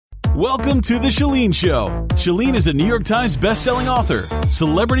Welcome to The Chalene Show. Chalene is a New York Times bestselling author,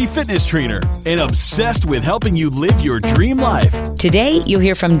 celebrity fitness trainer, and obsessed with helping you live your dream life. Today, you'll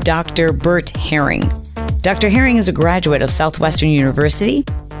hear from Dr. Bert Herring. Dr. Herring is a graduate of Southwestern University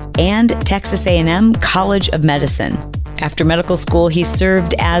and Texas A&M College of Medicine. After medical school, he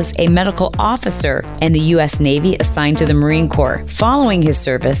served as a medical officer in the U.S. Navy assigned to the Marine Corps. Following his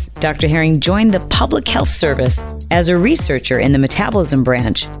service, Dr. Herring joined the Public Health Service as a researcher in the metabolism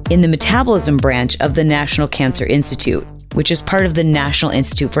branch of the National Cancer Institute, which is part of the National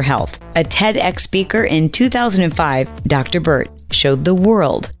Institute for Health. A TEDx speaker in 2005, Dr. Bert showed the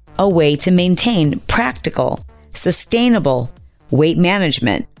world a way to maintain practical, sustainable weight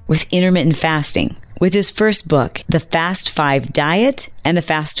management with intermittent fasting, with his first book, The Fast 5 Diet and the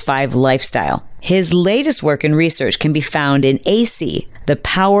Fast 5 Lifestyle. His latest work and research can be found in AC, The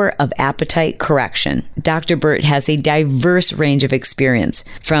Power of Appetite Correction. Dr. Bert has a diverse range of experience,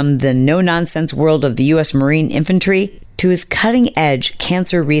 from the no-nonsense world of the U.S. Marine Infantry to his cutting-edge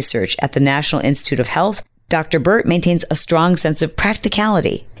cancer research at the National Institute of Health. Dr. Bert maintains a strong sense of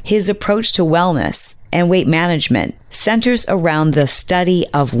practicality. His approach to wellness and weight management centers around the study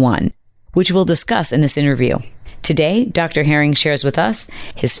of one, which we'll discuss in this interview. Today, Dr. Herring shares with us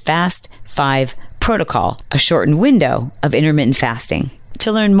his Fast 5 protocol, a shortened window of intermittent fasting.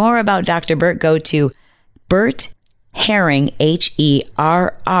 To learn more about Dr. Bert, go to bertherring,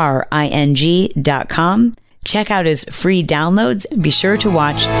 HERRING.com. Check out his free downloads. Be sure to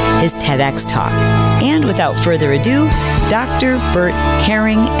watch his TEDx talk. And without further ado, Dr. Bert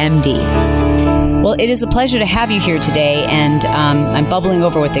Herring, MD. Well, it is a pleasure to have you here today, and I'm bubbling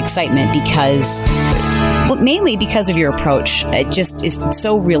over with excitement mainly because of your approach. It just is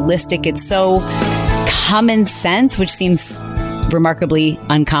so realistic. It's so common sense, which seems remarkably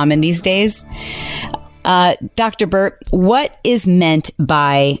uncommon these days. Dr. Bert, what is meant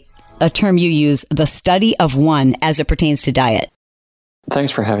by a term you use, the study of one, as it pertains to diet?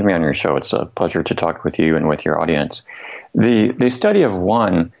 Thanks for having me on your show. It's a pleasure to talk with you and with your audience. The study of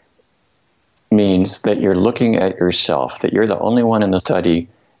one means that you're looking at yourself, that you're the only one in the study,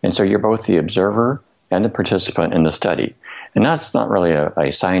 and so you're both the observer and the participant in the study. And that's not really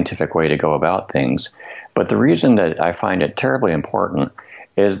a scientific way to go about things, but the reason that I find it terribly important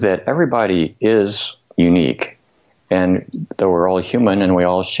is that everybody is unique. And though we're all human and we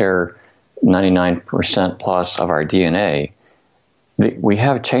all share 99% plus of our DNA, we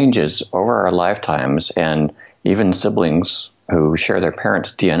have changes over our lifetimes, and even siblings who share their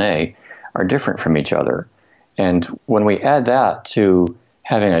parents' DNA are different from each other. And when we add that to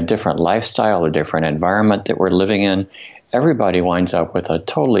having a different lifestyle, a different environment that we're living in, everybody winds up with a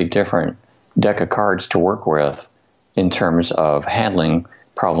totally different deck of cards to work with in terms of handling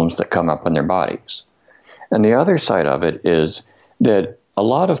problems that come up in their bodies. And the other side of it is that a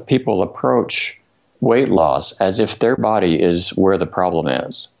lot of people approach weight loss as if their body is where the problem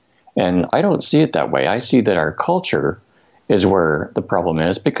is. And I don't see it that way. I see that our culture is where the problem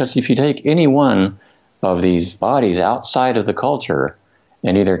is, because if you take any one of these bodies outside of the culture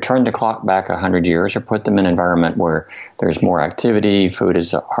and either turn the clock back 100 years or put them in an environment where there's more activity, food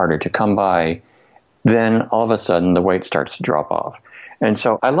is harder to come by, then all of a sudden the weight starts to drop off. And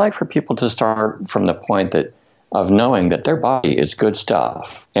so I like for people to start from the point of knowing that their body is good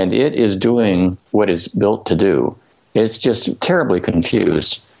stuff and it is doing what it's built to do. It's just terribly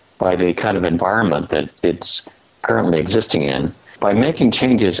confused by the kind of environment that it's currently existing in. By making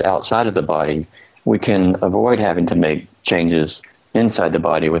changes outside of the body, we can avoid having to make changes inside the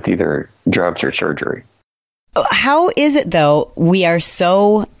body with either drugs or surgery. How is it, though, we are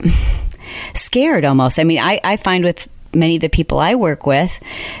so scared almost? I mean, I find with many of the people I work with,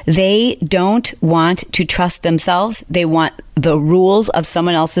 they don't want to trust themselves. They want the rules of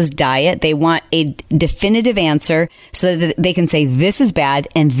someone else's diet. They want a definitive answer so that they can say, this is bad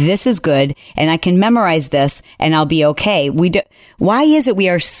and this is good, and I can memorize this and I'll be okay. Why is it we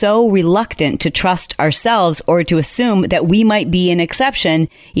are so reluctant to trust ourselves or to assume that we might be an exception,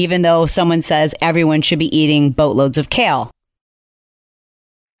 even though someone says everyone should be eating boatloads of kale?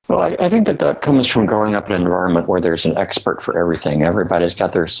 Well, I think that comes from growing up in an environment where there's an expert for everything. Everybody's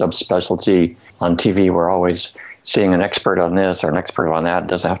got their subspecialty. On TV, we're always seeing an expert on this or an expert on that. It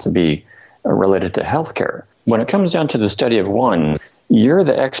doesn't have to be related to healthcare. When it comes down to the study of one, you're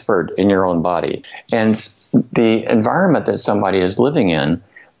the expert in your own body. And the environment that somebody is living in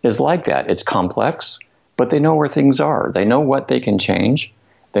is like that. It's complex, but they know where things are. They know what they can change.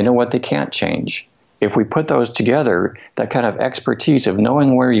 They know what they can't change. If we put those together, that kind of expertise of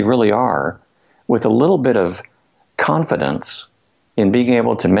knowing where you really are with a little bit of confidence in being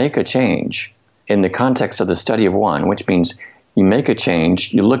able to make a change in the context of the study of one, which means you make a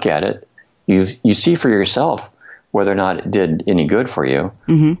change, you look at it, you see for yourself whether or not it did any good for you.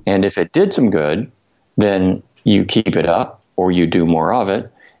 Mm-hmm. And if it did some good, then you keep it up or you do more of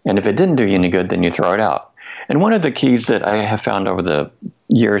it. And if it didn't do you any good, then you throw it out. And one of the keys that I have found over the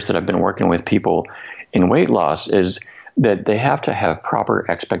years that I've been working with people in weight loss is that they have to have proper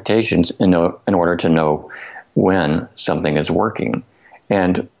expectations in order to know when something is working.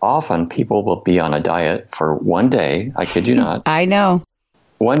 And often people will be on a diet for one day, I kid you not. I know.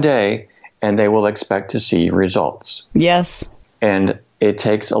 One day, and they will expect to see results. Yes. And it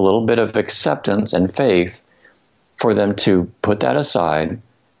takes a little bit of acceptance and faith for them to put that aside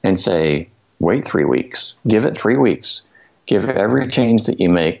and say, wait 3 weeks, give it 3 weeks, give every change that you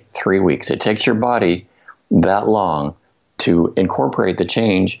make 3 weeks. It takes your body that long to incorporate the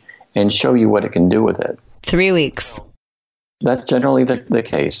change and show you what it can do with it. 3 weeks. That's generally the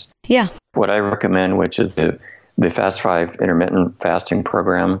case. Yeah. What I recommend, which is the Fast 5 intermittent fasting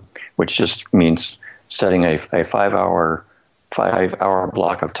program, which just means setting a 5 hour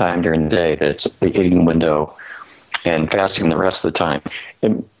block of time during the day that's the eating window and fasting the rest of the time.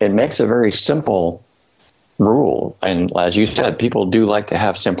 It makes a very simple rule. And as you said, people do like to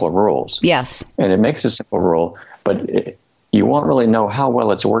have simpler rules. Yes. And it makes a simple rule, but you won't really know how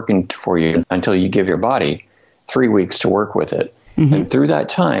well it's working for you until you give your body 3 weeks to work with it. Mm-hmm. And through that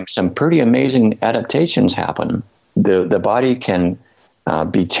time, some pretty amazing adaptations happen. The body can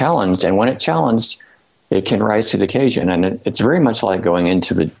be challenged, and when it's challenged, it can rise to the occasion. And it's very much like going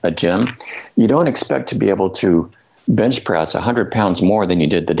into a gym. You don't expect to be able to bench press 100 pounds more than you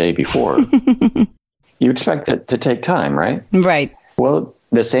did the day before. You expect it to take time, right? Right. Well,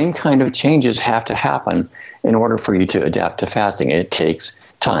 the same kind of changes have to happen in order for you to adapt to fasting. It takes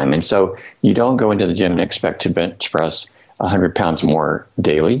time. And so you don't go into the gym and expect to bench press 100 pounds more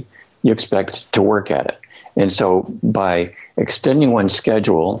daily. You expect to work at it. And so by extending one's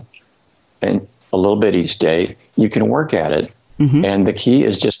schedule and a little bit each day, you can work at it. Mm-hmm. And the key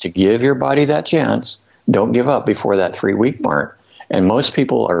is just to give your body that chance. Don't give up before that 3 week mark. And most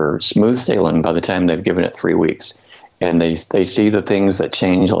people are smooth sailing by the time they've given it 3 weeks. And they see the things that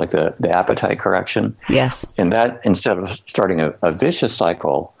change, like the appetite correction. Yes. And that, instead of starting a vicious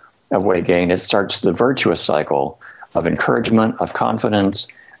cycle of weight gain, it starts the virtuous cycle of encouragement, of confidence,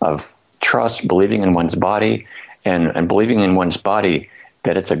 of trust, believing in one's body, and believing in one's body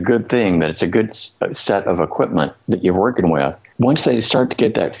that it's a good thing, that it's a good set of equipment that you're working with. Once they start to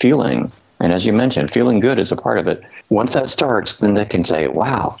get that feeling, and as you mentioned, feeling good is a part of it. Once that starts, then they can say,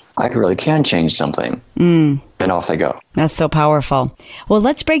 wow, I really can change something. And off they go. That's so powerful. Well,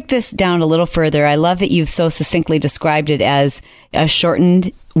 let's break this down a little further. I love that you've so succinctly described it as a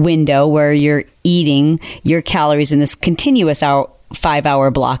shortened window where you're eating your calories in this continuous 5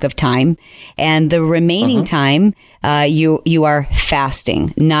 hour block of time. And the remaining time, you are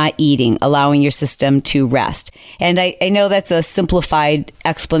fasting, not eating, allowing your system to rest. And I know that's a simplified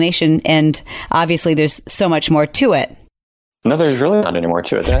explanation, and obviously there's so much more to it. No, there's really not any more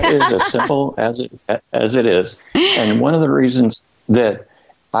to it. That is as simple as it is. And one of the reasons that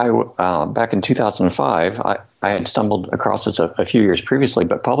I, back in 2005, I had stumbled across this a few years previously,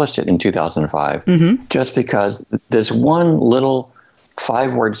 but published it in 2005, just because this one little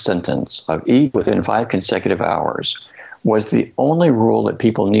 5-word sentence of eat within 5 consecutive hours was the only rule that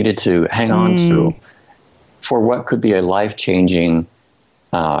people needed to hang on to for what could be a life-changing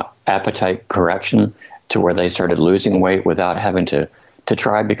appetite correction, to where they started losing weight without having to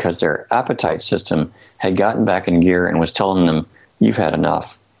try, because their appetite system had gotten back in gear and was telling them, you've had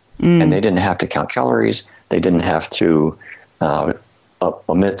enough. And they didn't have to count calories. They didn't have to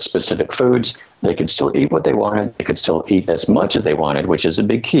omit specific foods. They could still eat what they wanted. They could still eat as much as they wanted, which is a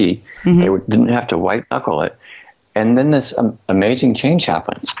big key. They didn't have to white knuckle it. And then this amazing change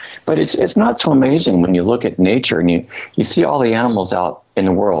happens. But it's not so amazing when you look at nature and you see all the animals out in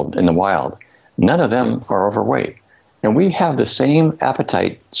the world, in the wild. None of them are overweight. And we have the same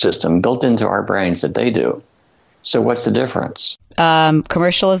appetite system built into our brains that they do. So what's the difference?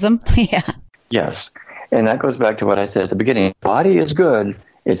 Commercialism? Yeah. Yes. And that goes back to what I said at the beginning. Body is good.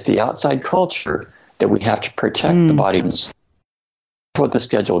 It's the outside culture that we have to protect the body. That's what the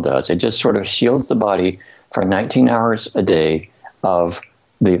schedule does. It just sort of shields the body for 19 hours a day of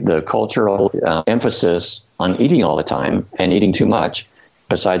the cultural emphasis on eating all the time and eating too much.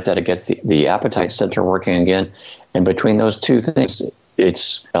 Besides that, it gets the appetite center working again. And between those two things,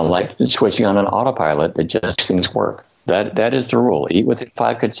 it's like switching on an autopilot that just makes things work. That is the rule. Eat within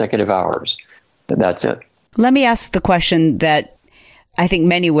 5 consecutive hours. That's it. Let me ask the question that I think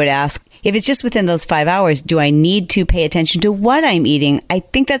many would ask. If it's just within those 5 hours, do I need to pay attention to what I'm eating? I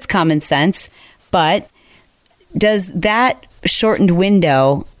think that's common sense. But does that shortened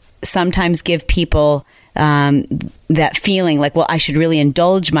window sometimes give people that feeling like, well, I should really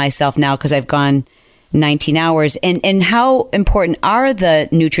indulge myself now because I've gone 19 hours. And how important are the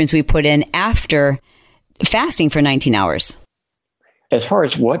nutrients we put in after fasting for 19 hours? As far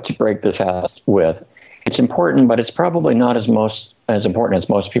as what to break the fast with, it's important, but it's probably not as important as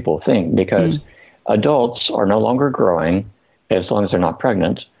most people think, because adults are no longer growing as long as they're not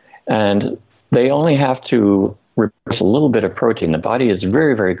pregnant, and they only have to replace a little bit of protein. The body is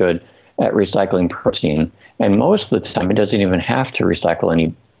very, very good at recycling protein, and most of the time it doesn't even have to recycle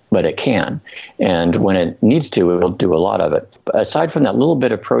any, but it can. And when it needs to, it will do a lot of it. But aside from that little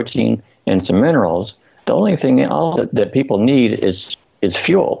bit of protein and some minerals, the only thing else that people need is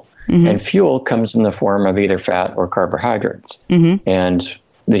fuel. And fuel comes in the form of either fat or carbohydrates. And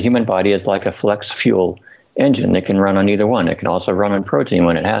the human body is like a flex fuel engine. It can run on either one. It can also run on protein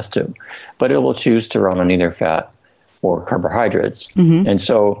when it has to, but it will choose to run on either fat or carbohydrates. And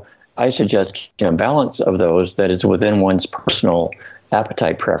so I suggest a balance of those that is within one's personal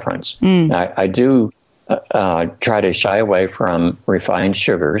appetite preference. I do try to shy away from refined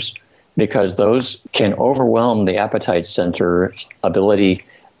sugars, because those can overwhelm the appetite center's ability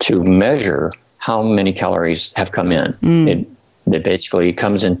to measure how many calories have come in. It basically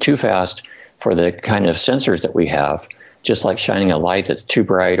comes in too fast for the kind of sensors that we have, just like shining a light that's too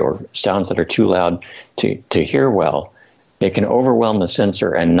bright or sounds that are too loud to hear well. It can overwhelm the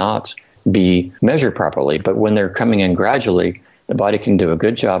sensor and not be measured properly. But when they're coming in gradually, the body can do a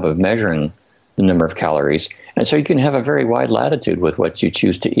good job of measuring the number of calories. And so you can have a very wide latitude with what you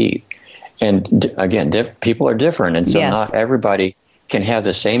choose to eat. And again, people are different, and so not everybody can have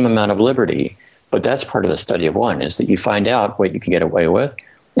the same amount of liberty. But that's part of the study of one, is that you find out what you can get away with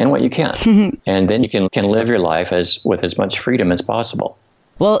and what you can't. And then you can live your life with as much freedom as possible.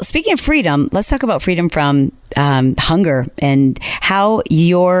 Well, speaking of freedom, let's talk about freedom from hunger and how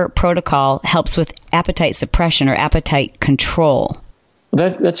your protocol helps with appetite suppression or appetite control.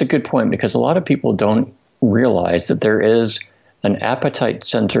 That's a good point, because a lot of people don't realize that there is an appetite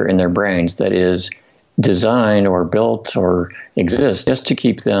center in their brains that is designed or built or exists just to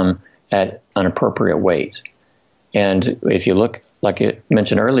keep them at an appropriate weight. And if you look, like I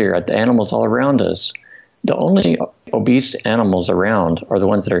mentioned earlier, at the animals all around us, the only obese animals around are the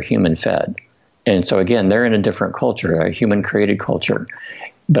ones that are human-fed. And so again, they're in a different culture, a human-created culture.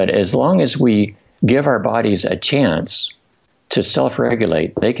 But as long as we give our bodies a chance to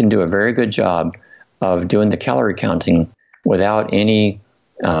self-regulate, they can do a very good job of doing the calorie counting without any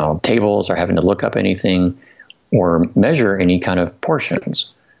tables or having to look up anything or measure any kind of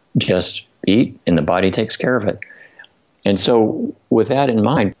portions. Just eat, and the body takes care of it. And so with that in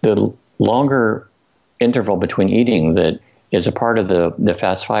mind, the longer interval between eating that is a part of the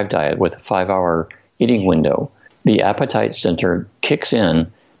Fast 5 diet with a 5-hour eating window, the appetite center kicks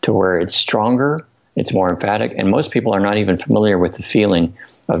in to where it's stronger, it's more emphatic, and most people are not even familiar with the feeling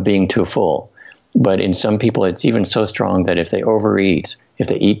of being too full. But in some people, it's even so strong that if they overeat, if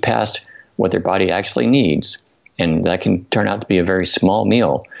they eat past what their body actually needs, and that can turn out to be a very small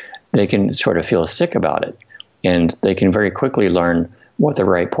meal, they can sort of feel sick about it. And they can very quickly learn what the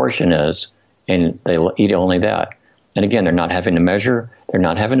right portion is, and they'll eat only that. And again, they're not having to measure, they're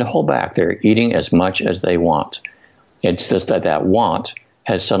not having to hold back, they're eating as much as they want. It's just that want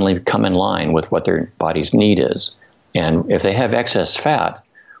has suddenly come in line with what their body's need is. And if they have excess fat,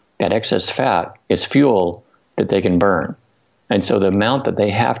 that excess fat is fuel that they can burn. And so the amount that they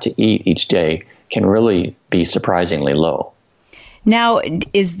have to eat each day can really be surprisingly low. Now,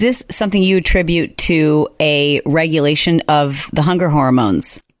 is this something you attribute to a regulation of the hunger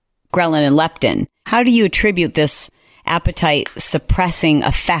hormones, ghrelin and leptin? How do you attribute this appetite suppressing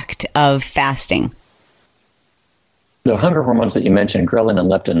effect of fasting? The hunger hormones that you mentioned, ghrelin and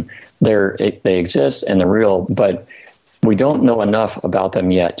leptin, they exist and they're real, but we don't know enough about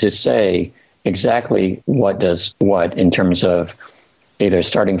them yet to say exactly what does what in terms of either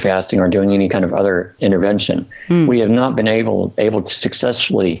starting fasting or doing any kind of other intervention. We have not been able to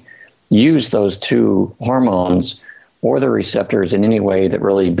successfully use those two hormones or the receptors in any way that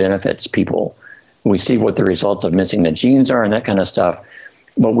really benefits people. We see what the results of missing the genes are and that kind of stuff,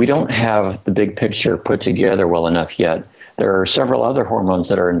 but we don't have the big picture put together well enough yet. There are several other hormones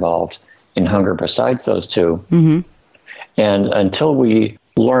that are involved in hunger besides those two. And until we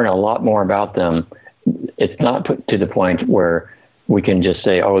learn a lot more about them, it's not put to the point where we can just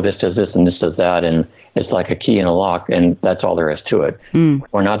say, oh, this does this and this does that, and it's like a key in a lock, and that's all there is to it.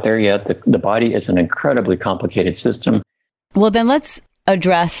 We're not there yet. The body is an incredibly complicated system. Well, then let's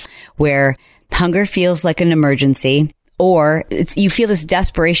address where hunger feels like an emergency, or you feel this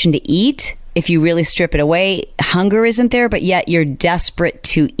desperation to eat, if you really strip it away, hunger isn't there, but yet you're desperate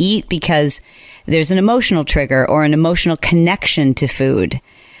to eat because there's an emotional trigger or an emotional connection to food.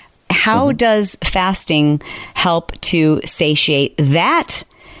 How does fasting help to satiate that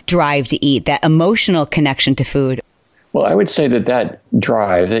drive to eat, that emotional connection to food? Well, I would say that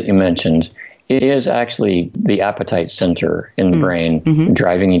drive that you mentioned, it is actually the appetite center in the brain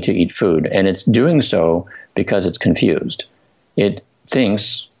driving you to eat food. And it's doing so because it's confused. It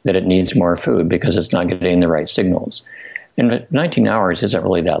thinks that it needs more food because it's not getting the right signals. And 19 hours isn't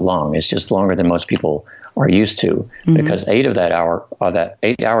really that long. It's just longer than most people are used to because 8 hours of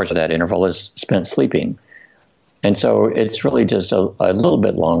that interval is spent sleeping. And so it's really just a little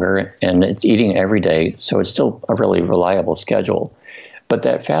bit longer, and it's eating every day, so it's still a really reliable schedule. But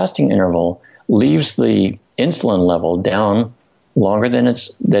that fasting interval leaves the insulin level down longer than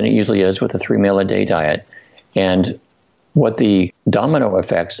it usually is with a 3-meal-a-day diet. And what the domino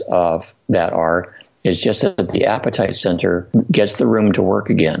effects of that are is just that the appetite center gets the room to work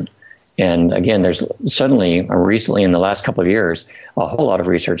again. And again, there's suddenly, recently in the last couple of years, a whole lot of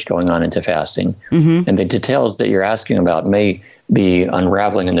research going on into fasting. And the details that you're asking about may be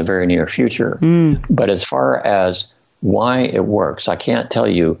unraveling in the very near future. But as far as why it works, I can't tell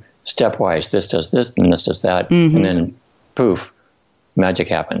you stepwise, this does this and this does that, and then poof, magic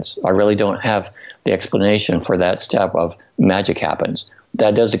happens. I really don't have the explanation for that step of magic happens.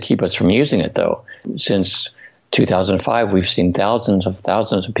 That doesn't keep us from using it, though. Since 2005, we've seen thousands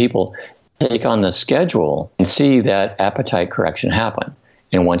of people take on the schedule and see that appetite correction happen.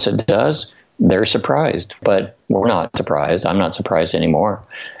 And once it does, they're surprised. But we're not surprised. I'm not surprised anymore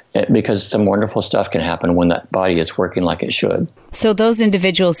because some wonderful stuff can happen when that body is working like it should. So those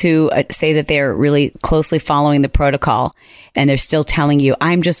individuals who say that they're really closely following the protocol and they're still telling you,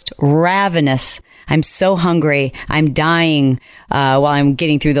 I'm just ravenous, I'm so hungry, I'm dying while I'm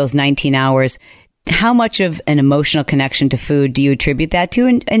getting through those 19 hours. How much of an emotional connection to food do you attribute that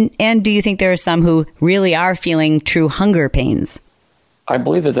to? And do you think there are some who really are feeling true hunger pains? I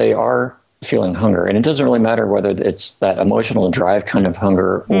believe that they are feeling hunger. And it doesn't really matter whether it's that emotional drive kind of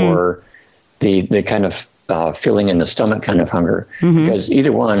hunger or the kind of feeling in the stomach kind of hunger. Because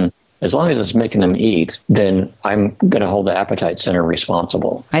either one, as long as it's making them eat, then I'm going to hold the appetite center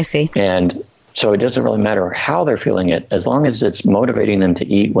responsible. I see. And so it doesn't really matter how they're feeling it, as long as it's motivating them to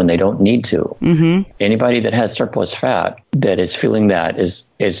eat when they don't need to. Anybody that has surplus fat that is feeling that is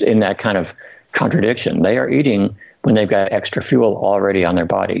in that kind of contradiction. They are eating when they've got extra fuel already on their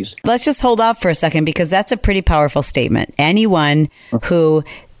bodies. Let's just hold off for a second because that's a pretty powerful statement. Anyone who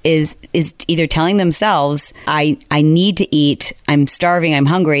is either telling themselves, I need to eat, I'm starving, I'm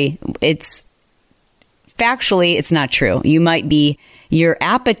hungry, it's not true. Your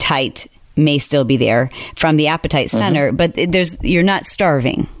appetite may still be there from the appetite center, but you're not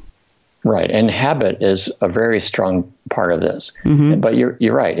starving. Right, and habit is a very strong part of this. But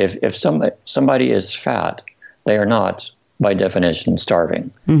you're right. If somebody is fat, they are not, by definition,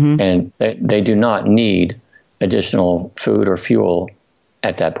 starving, and they do not need additional food or fuel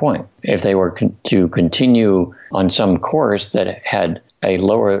at that point. If they were to continue on some course that had a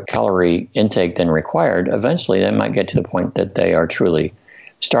lower calorie intake than required, eventually they might get to the point that they are truly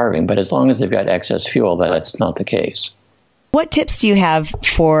starving. But as long as they've got excess fuel, that's not the case. What tips do you have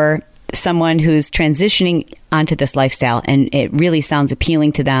for someone who's transitioning onto this lifestyle and it really sounds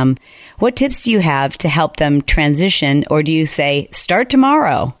appealing to them? What tips do you have to help them transition, or do you say start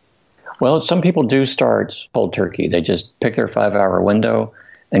tomorrow? Well, some people do start cold turkey. They just pick their 5-hour window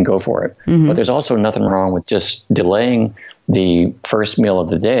and go for it. But there's also nothing wrong with just delaying the first meal of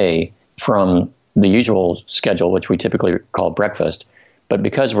the day from the usual schedule, which we typically call breakfast. But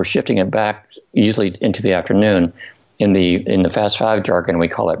because we're shifting it back usually into the afternoon, in the Fast Five jargon, we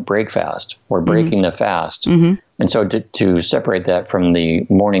call it break fast. We're breaking the fast. And so to separate that from the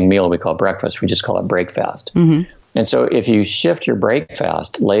morning meal we call breakfast, we just call it break fast. And so if you shift your break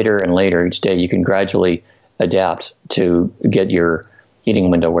fast later and later each day, you can gradually adapt to get your eating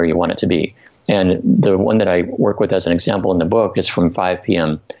window where you want it to be. And the one that I work with as an example in the book is from 5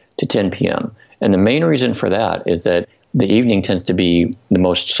 p.m. to 10 p.m. And the main reason for that is that the evening tends to be the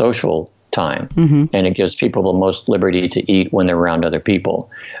most social time, and it gives people the most liberty to eat when they're around other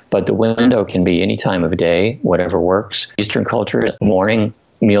people. But the window can be any time of day, whatever works. Eastern culture, morning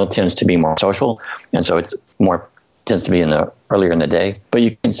meal tends to be more social, and so tends to be earlier in the day. But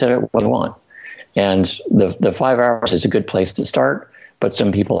you can set it what you want. And the 5 hours is a good place to start, but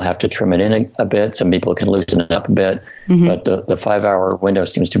some people have to trim it in a bit. Some people can loosen it up a bit. But the 5-hour window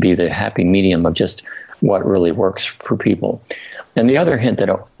seems to be the happy medium of just what really works for people. And the other hint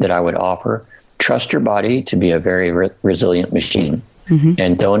that I would offer, trust your body to be a very resilient machine.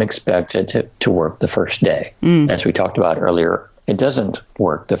 and don't expect it to work the first day. As we talked about earlier, it doesn't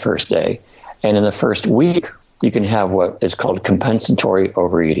work the first day. And in the first week, you can have what is called compensatory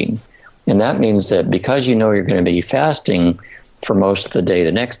overeating. And that means that because you know you're going to be fasting for most of the day,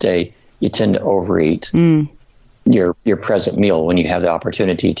 the next day, you tend to overeat your present meal when you have the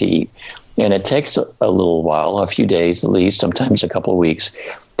opportunity to eat. And it takes a little while, a few days at least, sometimes a couple of weeks,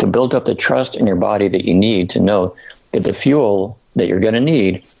 to build up the trust in your body that you need to know that the fuel that you're going to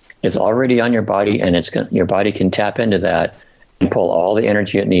need is already on your body, and your body can tap into that and pull all the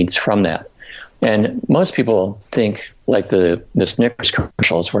energy it needs from that. And most people think like the Snickers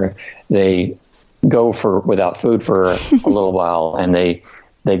commercials where they go without food for a little while and they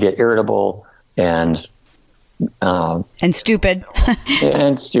get irritable and stupid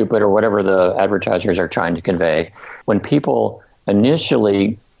and stupid, or whatever the advertisers are trying to convey. When people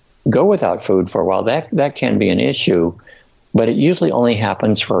initially go without food for a while, that can be an issue, but it usually only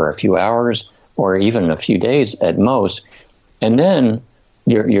happens for a few hours or even a few days at most. And then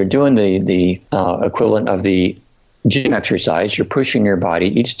you're doing the equivalent of the gym exercise. You're pushing your body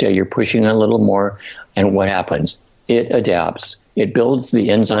each day. You're pushing a little more, and what happens? It adapts. It builds the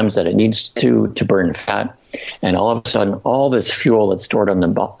enzymes that it needs to burn fat, and all of a sudden, all this fuel that's stored on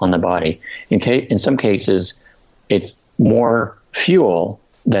the body. In some cases, it's more fuel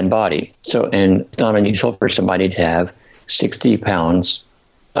than body. So, and it's not unusual for somebody to have 60 pounds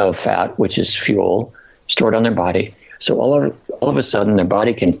of fat, which is fuel, stored on their body. So all of a sudden, their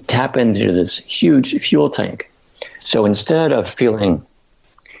body can tap into this huge fuel tank. So instead of feeling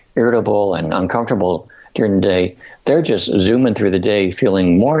irritable and uncomfortable during the day, they're just zooming through the day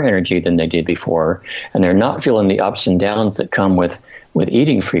feeling more energy than they did before, and they're not feeling the ups and downs that come with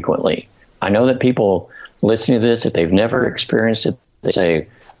eating frequently. I know that people listening to this, if they've never experienced it, they say,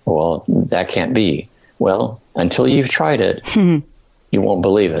 well, that can't be. Well, until you've tried it, you won't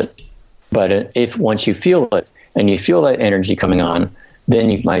believe it. But if once you feel it, and you feel that energy coming on, then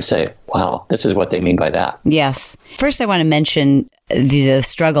you might say, wow, this is what they mean by that. Yes. First, I want to mention the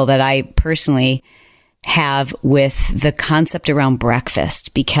struggle that I personally have with the concept around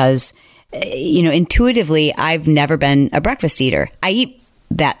breakfast, because, intuitively, I've never been a breakfast eater. I eat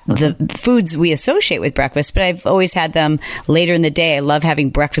the foods we associate with breakfast, but I've always had them later in the day. I love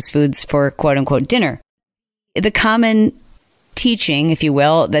having breakfast foods for quote unquote dinner. The common teaching, if you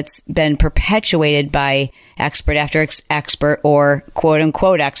will, that's been perpetuated by expert after expert, or quote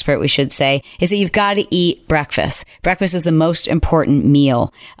unquote expert, we should say, is that you've got to eat breakfast. Breakfast is the most important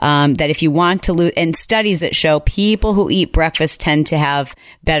meal. That if you want to lose, and studies that show people who eat breakfast tend to have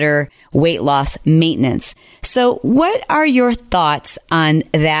better weight loss maintenance. So what are your thoughts on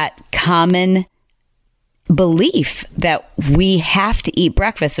that common belief that we have to eat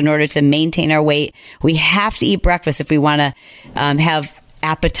breakfast in order to maintain our weight? We have to eat breakfast if we want to have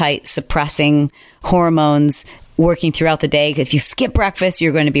appetite suppressing hormones working throughout the day. If you skip breakfast,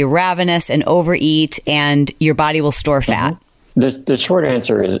 you're going to be ravenous and overeat, and your body will store fat. The short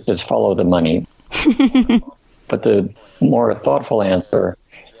answer is follow the money. But the more thoughtful answer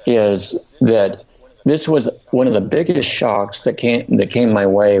is that this was one of the biggest shocks that came my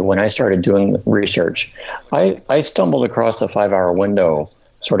way when I started doing research. I stumbled across a 5-hour window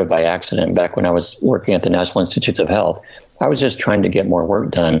sort of by accident back when I was working at the National Institutes of Health. I was just trying to get more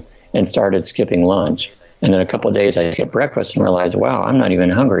work done and started skipping lunch. And then a couple of days I skipped breakfast and realized, wow, I'm not even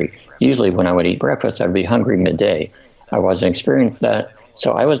hungry. Usually when I would eat breakfast, I'd be hungry midday. I wasn't experienced that.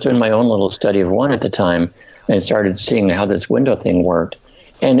 So I was doing my own little study of one at the time and started seeing how this window thing worked.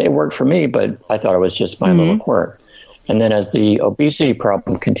 And it worked for me, but I thought it was just my little quirk. And then as the obesity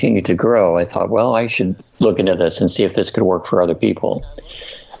problem continued to grow, I thought, well, I should look into this and see if this could work for other people.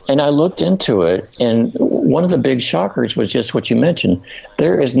 And I looked into it, and one of the big shockers was just what you mentioned.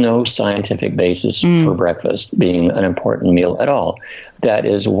 There is no scientific basis for breakfast being an important meal at all. That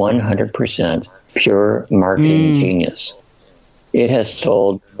is 100% pure marketing genius. It has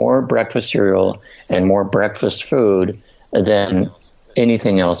sold more breakfast cereal and more breakfast food than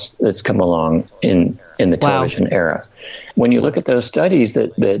anything else that's come along in the television era. When you look at those studies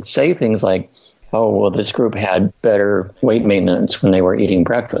that say things like, oh, well, this group had better weight maintenance when they were eating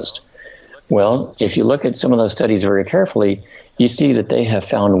breakfast. Well, if you look at some of those studies very carefully, you see that they have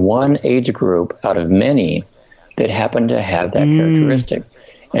found one age group out of many that happen to have that characteristic.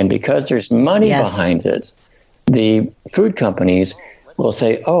 And because there's money behind it, the food companies will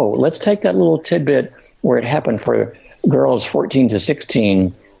say, oh, let's take that little tidbit where it happened for girls 14 to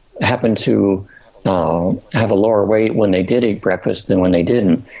 16 happen to have a lower weight when they did eat breakfast than when they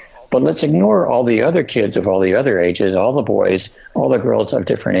didn't. But let's ignore all the other kids of all the other ages, all the boys, all the girls of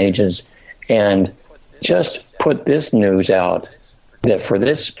different ages, and just put this news out that for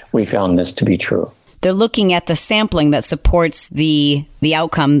this, we found this to be true. They're looking at the sampling that supports the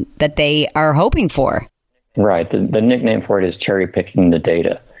outcome that they are hoping for. Right. The nickname for it is cherry picking the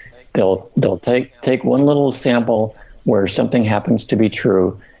data. They'll take one little sample where something happens to be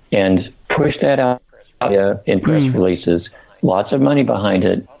true and push that out in press releases, lots of money behind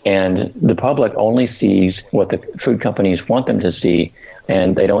it, and the public only sees what the food companies want them to see,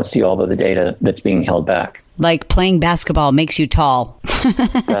 and they don't see all of the data that's being held back. Like playing basketball makes you tall.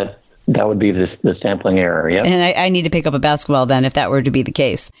 That would be the sampling error, yeah. And I need to pick up a basketball then if that were to be the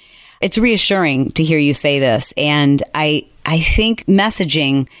case. It's reassuring to hear you say this. And I think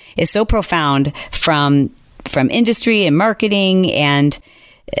messaging is so profound from industry and marketing and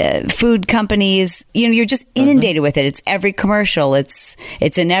food companies. You know, you're just inundated with it. It's every commercial. It's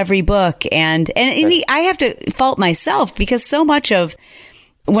in every book. And I have to fault myself because so much of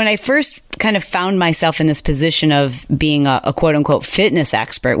when I first kind of found myself in this position of being a quote unquote fitness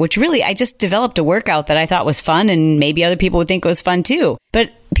expert, which really I just developed a workout that I thought was fun and maybe other people would think it was fun too.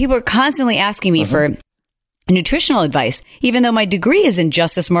 But people are constantly asking me for nutritional advice, even though my degree is in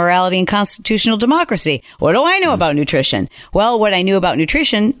justice, morality, and constitutional democracy. What do I know about nutrition? Well, what I knew about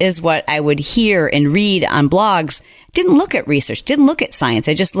nutrition is what I would hear and read on blogs. Didn't look at research, didn't look at science.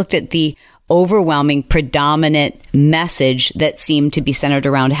 I just looked at the overwhelming, predominant message that seemed to be centered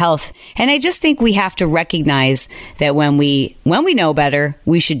around health. And I just think we have to recognize that when we know better,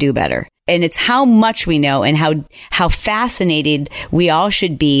 we should do better. And it's how much we know and how fascinated we all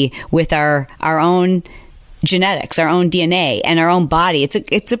should be with our own genetics, our own DNA, and our own body.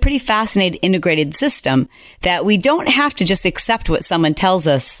 It's a pretty fascinating integrated system that we don't have to just accept what someone tells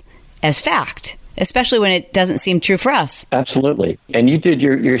us as fact, especially when it doesn't seem true for us. Absolutely. And you did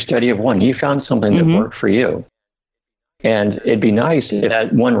your study of one. You found something that worked for you. And it'd be nice if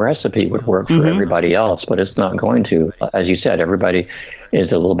that one recipe would work for everybody else, but it's not going to. As you said, everybody is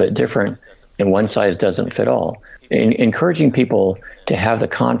a little bit different, and one size doesn't fit all. Encouraging people to have the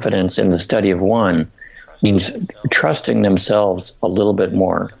confidence in the study of one means trusting themselves a little bit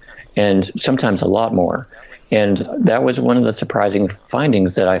more, and sometimes a lot more. And that was one of the surprising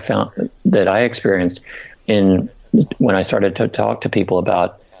findings that I found, that I experienced when I started to talk to people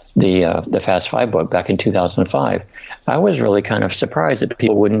about the Fast Five book back in 2005. I was really kind of surprised that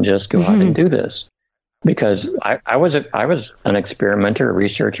people wouldn't just go out and do this, because I was an experimenter, a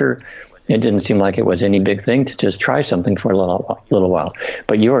researcher. It didn't seem like it was any big thing to just try something for a little while.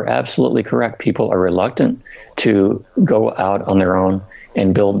 But you are absolutely correct. People are reluctant to go out on their own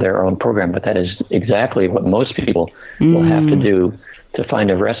and build their own program. But that is exactly what most people will have to do to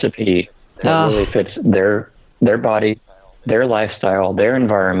find a recipe that really fits their body, their lifestyle, their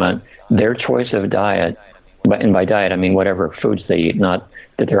environment, their choice of diet. And by diet, I mean whatever foods they eat, not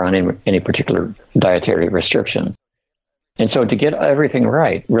that they're on any particular dietary restriction. And so to get everything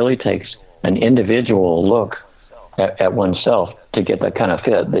right really takes an individual look at oneself to get that kind of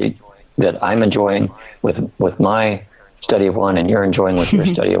fit that I'm enjoying with my study of one and you're enjoying with your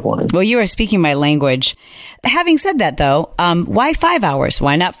study of one. Well, you are speaking my language. Having said that, though, why 5 hours?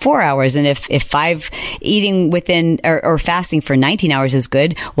 Why not 4 hours? And if eating within or fasting for 19 hours is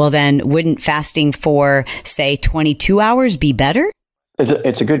good, well, then wouldn't fasting for, say, 22 hours be better?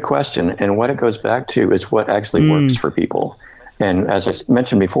 It's a good question. And what it goes back to is what actually works for people. And as I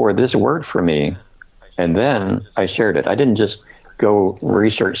mentioned before, this worked for me. And then I shared it. I didn't just go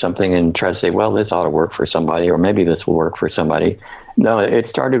research something and try to say, well, this ought to work for somebody, or maybe this will work for somebody. No, it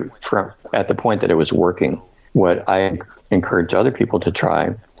started at the point that it was working. What I encouraged other people to try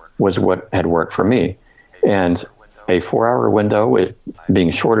was what had worked for me. And a 4-hour window, with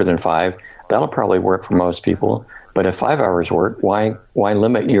being shorter than 5, that'll probably work for most people. But if 5 hours work, why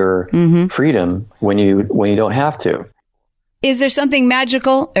limit your freedom when you don't have to? Is there something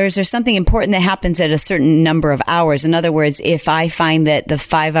magical, or is there something important that happens at a certain number of hours? In other words, if I find that the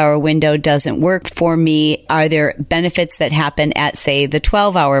 5-hour window doesn't work for me, are there benefits that happen at, say, the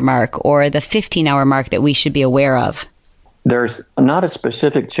 12-hour mark or the 15-hour mark that we should be aware of? There's not a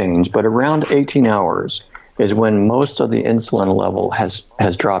specific change, but around 18 hours is when most of the insulin level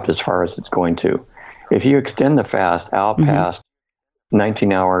has dropped as far as it's going to. If you extend the fast out past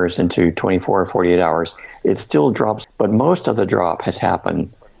 19 hours into 24 or 48 hours, it still drops, but most of the drop has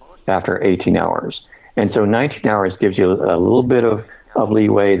happened after 18 hours. And so 19 hours gives you a little bit of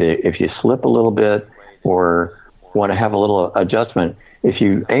leeway that if you slip a little bit or want to have a little adjustment, if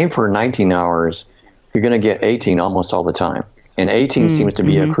you aim for 19 hours, you're going to get 18 almost all the time. And 18 seems to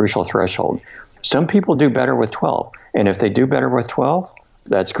be a crucial threshold. Some people do better with 12. And if they do better with 12,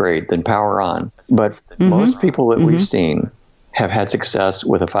 that's great, then power on. But most people that we've seen have had success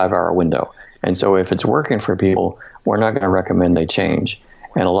with a 5-hour window. And so if it's working for people, we're not going to recommend they change.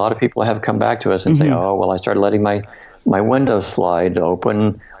 And a lot of people have come back to us and say, oh, well, I started letting my window slide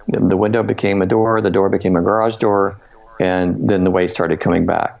open. The window became a door. The door became a garage door. And then the weight started coming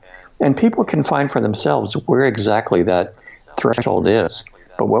back. And people can find for themselves where exactly that threshold is.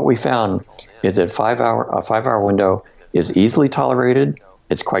 But what we found is that a 5-hour window is easily tolerated.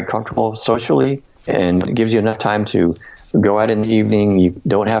 It's quite comfortable socially, and it gives you enough time to go out in the evening. You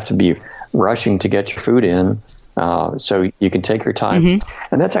don't have to be rushing to get your food in, so you can take your time.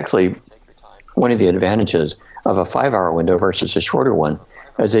 And that's actually one of the advantages of a 5-hour window versus a shorter one,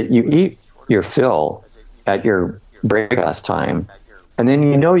 is that you eat your fill at your breakfast time, and then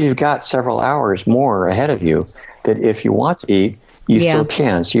you know you've got several hours more ahead of you that if you want to eat, you still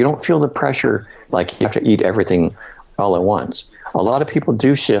can. So you don't feel the pressure like you have to eat everything all at once. A lot of people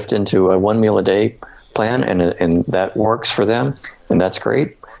do shift into a 1 meal a day plan, and that works for them, and that's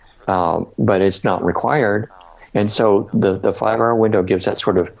great, but it's not required. And so the 5-hour window gives that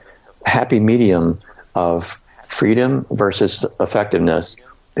sort of happy medium of freedom versus effectiveness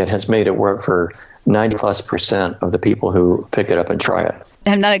that has made it work for 90+% of the people who pick it up and try it.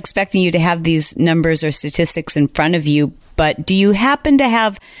 I'm not expecting you to have these numbers or statistics in front of you, but do you happen to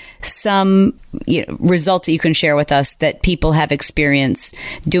have some results that you can share with us that people have experienced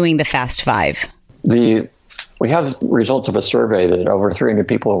doing the Fast 5? We have results of a survey that over 300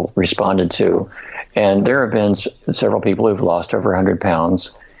 people responded to, and there have been several people who've lost over 100 pounds.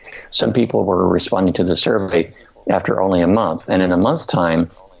 Some people were responding to the survey after only a month, and in a month's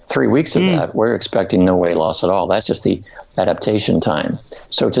time, 3 weeks of that, we're expecting no weight loss at all. That's just the adaptation time.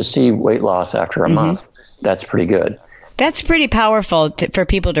 So to see weight loss after a month, that's pretty good. That's pretty powerful for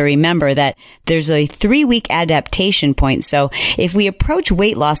people to remember that there's a 3-week adaptation point. So if we approach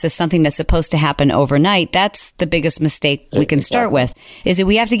weight loss as something that's supposed to happen overnight, that's the biggest mistake we can start with, is that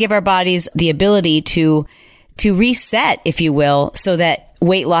we have to give our bodies the ability to reset, if you will, so that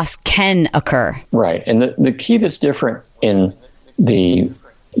weight loss can occur. Right. And the key that's different in the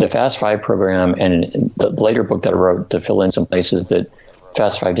Fast 5 program and in the later book that I wrote to fill in some places that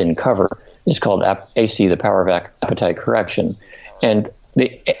Fast 5 didn't cover is called AC, the Power of Appetite Correction. And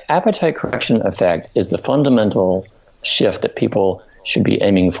the appetite correction effect is the fundamental shift that people should be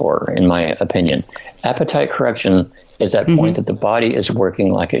aiming for, in my opinion. Appetite correction is that point that the body is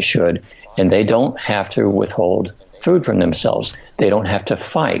working like it should, and they don't have to withhold food from themselves. They don't have to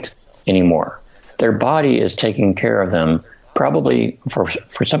fight anymore. Their body is taking care of them. Probably for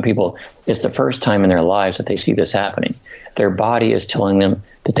some people, it's the first time in their lives that they see this happening. Their body is telling them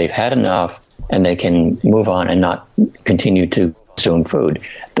that they've had enough and they can move on and not continue to consume food.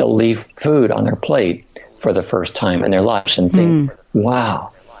 They'll leave food on their plate for the first time in their lives and think,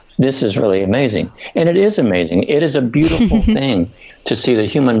 wow, this is really amazing. And it is amazing. It is a beautiful thing to see the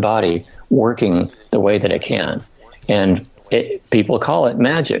human body working the way that it can. And people call it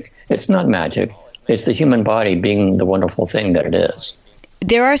magic. It's not magic. It's the human body being the wonderful thing that it is.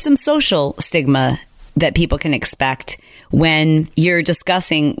 There are some social stigma that people can expect when you're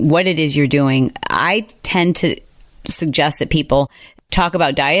discussing what it is you're doing. I tend to suggest that people talk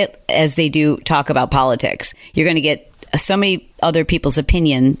about diet as they do talk about politics. You're going to get so many other people's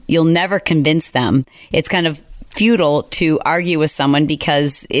opinion. You'll never convince them. It's kind of futile to argue with someone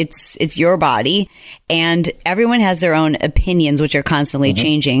because it's your body, and everyone has their own opinions, which are constantly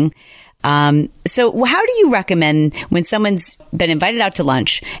changing. So how do you recommend when someone's been invited out to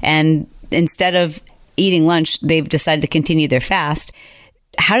lunch and instead of eating lunch, they've decided to continue their fast?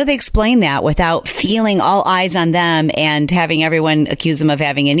 How do they explain that without feeling all eyes on them and having everyone accuse them of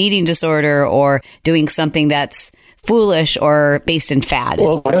having an eating disorder or doing something that's foolish or based in fad?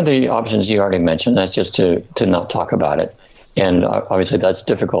 Well, one of the options you already mentioned, that's just to not talk about it. And obviously that's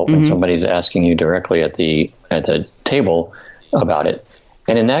difficult when somebody's asking you directly at the table about it.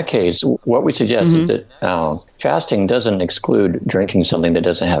 And in that case, what we suggest is that fasting doesn't exclude drinking something that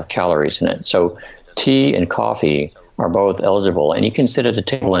doesn't have calories in it. So tea and coffee are both eligible, and you can sit at a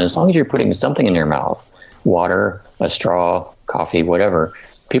table, and as long as you're putting something in your mouth, water, a straw, coffee, whatever,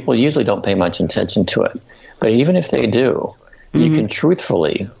 people usually don't pay much attention to it. But even if they do, you can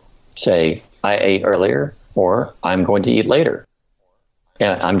truthfully say, I ate earlier, or I'm going to eat later.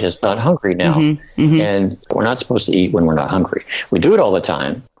 And I'm just not hungry now. And we're not supposed to eat when we're not hungry. We do it all the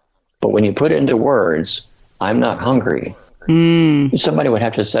time. But when you put it into words, I'm not hungry, somebody would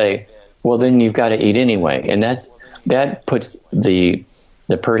have to say, well, then you've got to eat anyway. And that puts the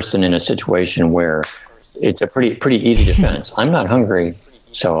person in a situation where it's a pretty easy defense. I'm not hungry,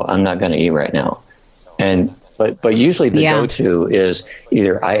 so I'm not going to eat right now. And but usually the go-to is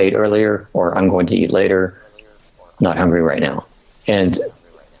either I ate earlier or I'm going to eat later, not hungry right now. And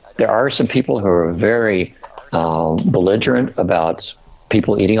there are some people who are very belligerent about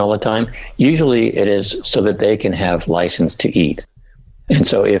people eating all the time. Usually it is so that they can have license to eat. And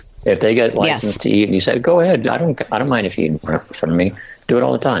so if they get license to eat and you say, go ahead, I don't mind if you eat in front of me, do it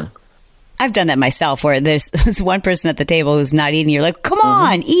all the time. I've done that myself, where there's one person at the table who's not eating. You're like, come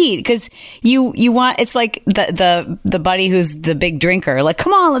on, eat. Because you want, it's like the buddy who's the big drinker. Like,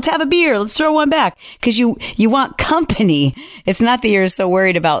 come on, let's have a beer. Let's throw one back. Because you want company. It's not that you're so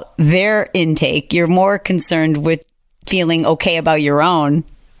worried about their intake. You're more concerned with feeling okay about your own.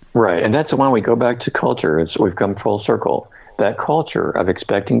 Right. And that's when we go back to culture. We've come full circle. That culture of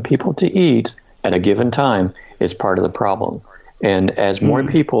expecting people to eat at a given time is part of the problem. And as more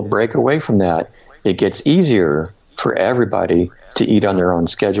people break away from that, it gets easier for everybody to eat on their own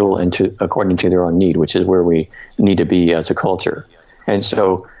schedule and according to their own need, which is where we need to be as a culture. And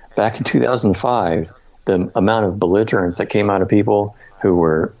so back in 2005, the amount of belligerence that came out of people who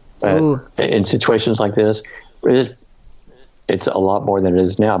were in situations like this, it's a lot more than it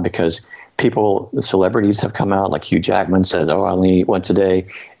is now, because the celebrities have come out, like Hugh Jackman says, I only eat once a day.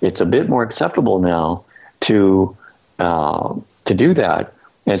 It's a bit more acceptable now to do that.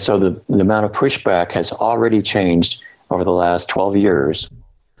 And so the amount of pushback has already changed over the last 12 years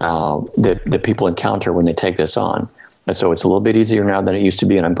that people encounter when they take this on. And so it's a little bit easier now than it used to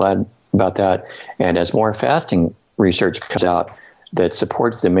be, and I'm glad about that. And as more fasting research comes out that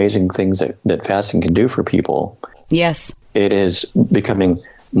supports the amazing things that fasting can do for people, yes, it is becoming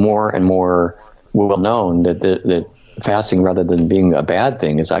more and more well known that fasting, rather than being a bad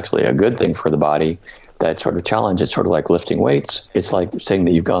thing, is actually a good thing for the body. That sort of challenge, it's sort of like lifting weights. It's like saying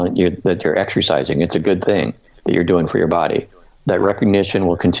that that you're exercising. It's a good thing that you're doing for your body. That recognition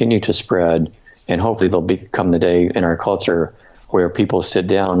will continue to spread, and hopefully there'll become the day in our culture where people sit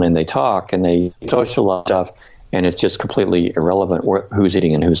down and they talk and they socialize stuff, and it's just completely irrelevant who's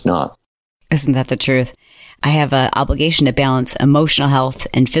eating and who's not. Isn't that the truth? I have an obligation to balance emotional health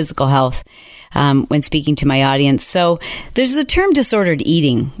and physical health when speaking to my audience. So there's the term disordered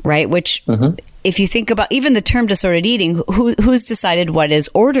eating, right? Which, if you think about even the term disordered eating, who's decided what is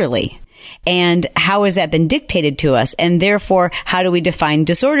orderly? And how has that been dictated to us? And therefore, how do we define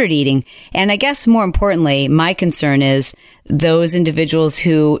disordered eating? And I guess more importantly, my concern is those individuals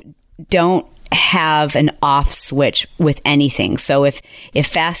who don't have an off switch with anything. So if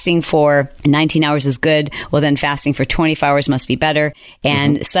fasting for 19 hours is good, well, then fasting for 24 hours must be better.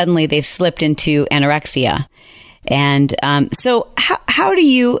 And suddenly they've slipped into anorexia. And so how do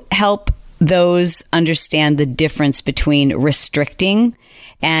you help those understand the difference between restricting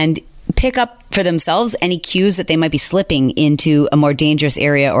and pick up for themselves any cues that they might be slipping into a more dangerous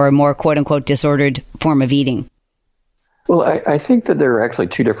area or a more quote unquote disordered form of eating? Well, I think that there are actually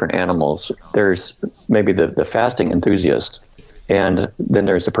two different animals. There's maybe the fasting enthusiast, and then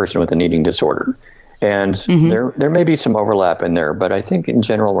there's the person with an eating disorder. And there may be some overlap in there, but I think in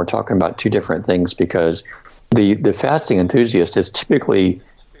general we're talking about two different things, because the fasting enthusiast is typically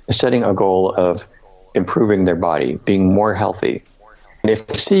setting a goal of improving their body, being more healthy. And if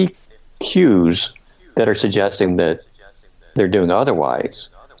they see cues that are suggesting that they're doing otherwise,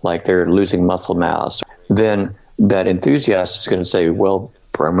 like they're losing muscle mass, then that enthusiast is going to say, well,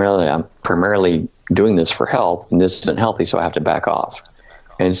 I'm primarily doing this for health, and this isn't healthy, so I have to back off.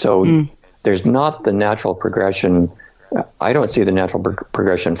 And so there's not the natural progression. I don't see the natural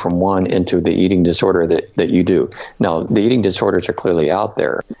progression from one into the eating disorder that you do. Now, the eating disorders are clearly out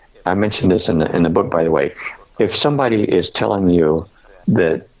there. I mentioned this in the book, by the way. If somebody is telling you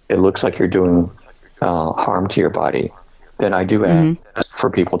that it looks like you're doing harm to your body, then I do ask for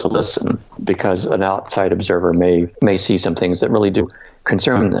people to listen, because an outside observer may see some things that really do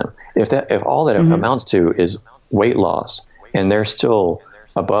concern them. If all that amounts to is weight loss, and they're still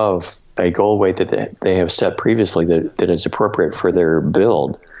above a goal weight that they have set previously that is appropriate for their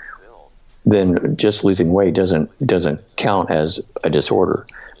build, then just losing weight doesn't count as a disorder.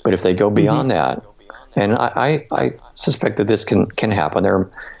 But if they go beyond that, and I suspect that this can happen. There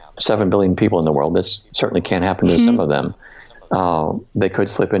are 7 billion people in the world. This certainly can happen to some of them. They could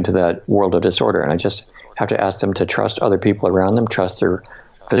slip into that world of disorder. And I just have to ask them to trust other people around them, trust their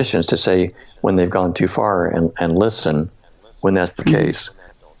physicians to say when they've gone too far, and listen when that's the case.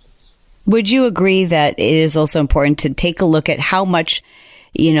 Would you agree that it is also important to take a look at how much,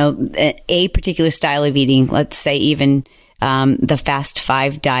 a particular style of eating, let's say even the Fast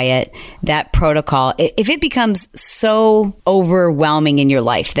 5 diet, that protocol, if it becomes so overwhelming in your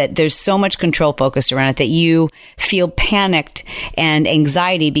life that there's so much control focused around it that you feel panicked and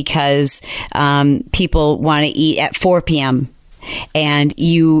anxiety because people want to eat at 4 p.m., and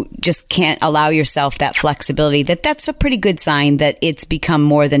you just can't allow yourself that flexibility, that's a pretty good sign that it's become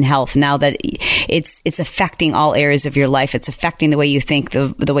more than health. Now that it's affecting all areas of your life, it's affecting the way you think,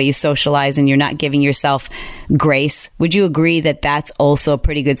 the way you socialize, and you're not giving yourself grace. Would you agree that that's also a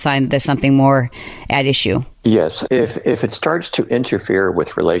pretty good sign that there's something more at issue? Yes. If it starts to interfere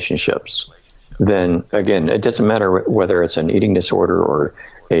with relationships, then again, it doesn't matter whether it's an eating disorder or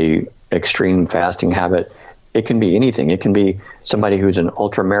a extreme fasting habit. It can be anything. It can be somebody who's an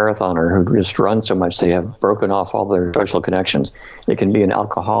ultra marathoner who just runs so much they have broken off all their social connections. It can be an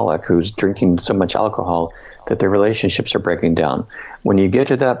alcoholic who's drinking so much alcohol that their relationships are breaking down. When you get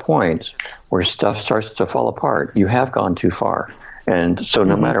to that point where stuff starts to fall apart, you have gone too far. And so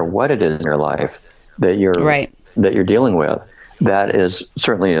no matter what it is in your life that you're dealing with, that is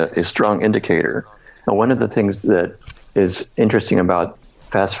certainly a strong indicator. Now, one of the things that is interesting about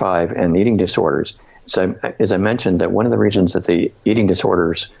Fast 5 and eating disorders, so as I mentioned, that one of the reasons that the eating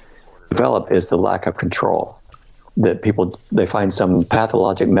disorders develop is the lack of control. That they find some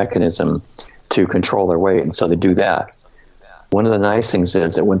pathologic mechanism to control their weight, and so they do that. One of the nice things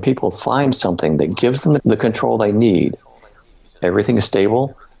is that when people find something that gives them the control they need, everything is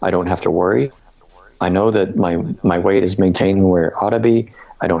stable. I don't have to worry. I know that my weight is maintained where it ought to be.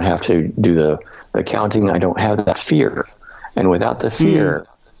 I don't have to do the counting. I don't have that fear. And without the fear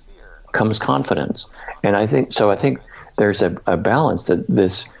comes confidence. And I think there's a balance, that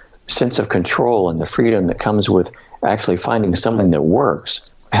this sense of control and the freedom that comes with actually finding something that works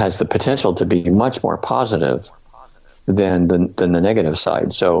has the potential to be much more positive than the negative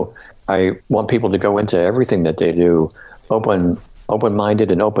side. So I want people to go into everything that they do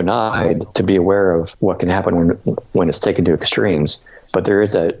open-minded and open-eyed, to be aware of what can happen when it's taken to extremes. But there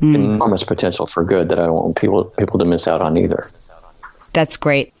is an enormous potential for good that I don't want people to miss out on either. That's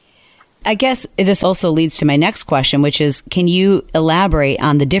great. I guess this also leads to my next question, which is, can you elaborate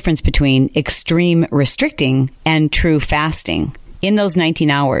on the difference between extreme restricting and true fasting in those 19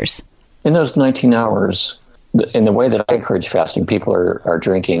 hours? In those 19 hours, in the way that I encourage fasting, people are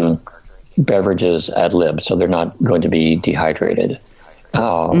drinking beverages ad lib, so they're not going to be dehydrated.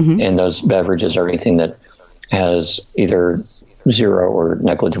 And those beverages are anything that has either zero or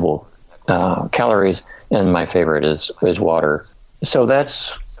negligible calories, and my favorite is water. So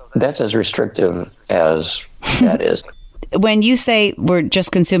that's as restrictive as that is. When you say we're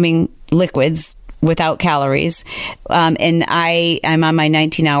just consuming liquids without calories, and I'm on my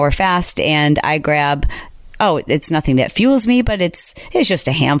 19-hour fast, and I grab, it's nothing that fuels me, but it's just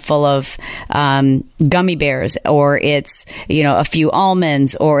a handful of gummy bears, or it's a few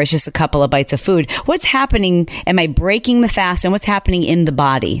almonds, or it's just a couple of bites of food. What's happening? Am I breaking the fast, and what's happening in the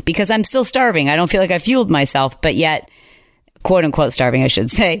body? Because I'm still starving. I don't feel like I fueled myself, but yet, quote unquote starving, I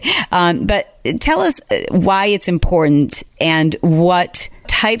should say. But tell us why it's important and what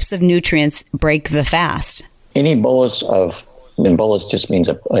types of nutrients break the fast. Any bolus just means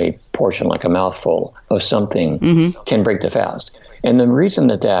a portion, like a mouthful of something, can break the fast. And the reason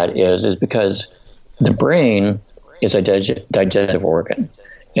that is because the brain is a digestive organ.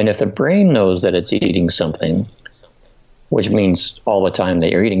 And if the brain knows that it's eating something, which means all the time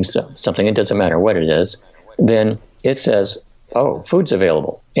that you're eating something, it doesn't matter what it is, then it says, food's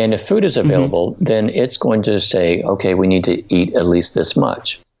available. And if food is available, then it's going to say, okay, we need to eat at least this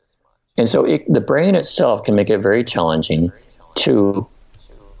much. And so the brain itself can make it very challenging to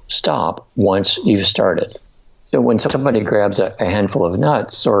stop once you've started. So when somebody grabs a handful of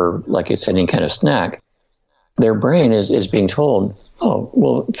nuts, or like it's any kind of snack, their brain is being told,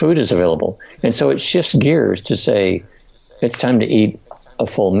 food is available. And so it shifts gears to say, it's time to eat a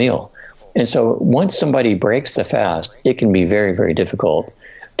full meal. And so once somebody breaks the fast, it can be very, very difficult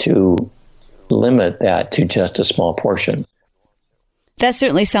to limit that to just a small portion. That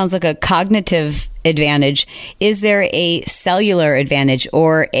certainly sounds like a cognitive advantage. Is there a cellular advantage,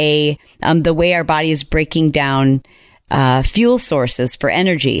 or the way our body is breaking down fuel sources for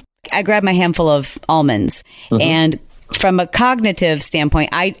energy? I grab my handful of almonds, and from a cognitive standpoint,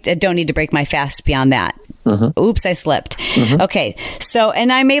 I don't need to break my fast beyond that. Oops, I slipped. Okay. So,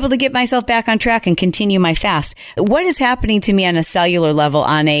 and I'm able to get myself back on track and continue my fast. What is happening to me on a cellular level,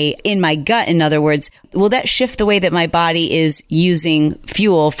 in my gut, in other words? Will that shift the way that my body is using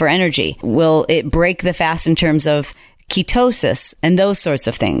fuel for energy? Will it break the fast in terms of ketosis and those sorts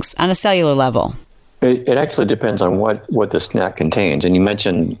of things on a cellular level? It actually depends on what the snack contains. And you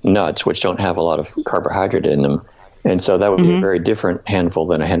mentioned nuts, which don't have a lot of carbohydrate in them. And so that would be a very different handful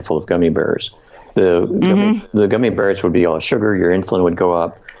than a handful of gummy bears. The gummy bears would be all sugar, your insulin would go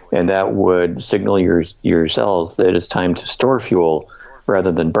up, and that would signal your cells that it's time to store fuel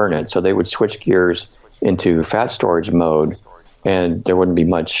rather than burn it. So they would switch gears into fat storage mode and there wouldn't be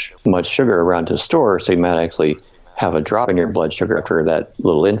much sugar around to store, so you might actually have a drop in your blood sugar after that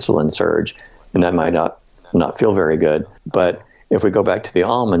little insulin surge, and that might not feel very good. But if we go back to the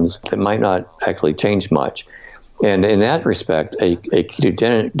almonds, it might not actually change much. And in that respect, a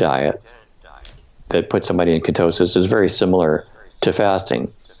ketogenic diet that puts somebody in ketosis is very similar to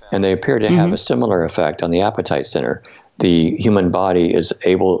fasting. And they appear to have a similar effect on the appetite center. The human body is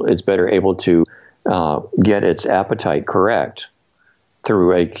better able to get its appetite correct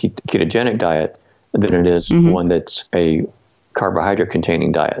through a ketogenic diet than it is one that's a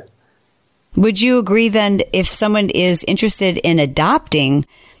carbohydrate-containing diet. Would you agree then, if someone is interested in adopting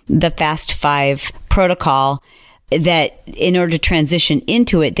the Fast 5 protocol, that in order to transition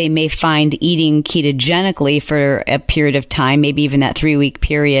into it, they may find eating ketogenically for a period of time, maybe even that 3-week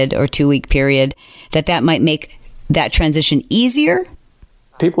period or 2-week period, that might make that transition easier?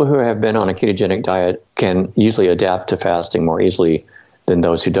 People who have been on a ketogenic diet can usually adapt to fasting more easily than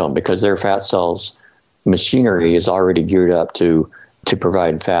those who don't, because their fat cells machinery is already geared up to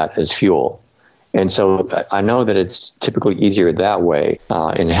provide fat as fuel. And so I know that it's typically easier that way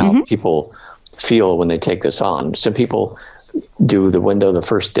in how people feel when they take this on. Some people do the window the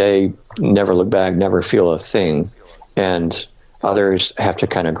first day, never look back, never feel a thing. And others have to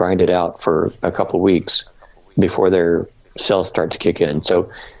kind of grind it out for a couple of weeks before their cells start to kick in.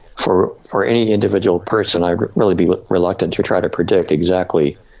 So for any individual person, I'd really be reluctant to try to predict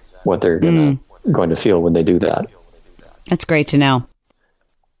exactly what they're going to feel when they do that. That's great to know.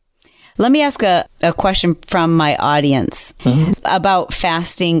 Let me ask a question from my audience about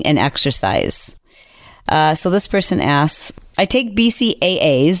fasting and exercise. So this person asks, I take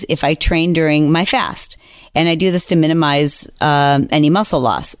BCAAs if I train during my fast, and I do this to minimize any muscle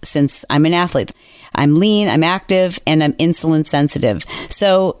loss since I'm an athlete. I'm lean, I'm active, and I'm insulin sensitive.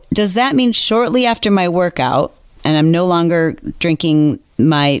 So does that mean shortly after my workout, and I'm no longer drinking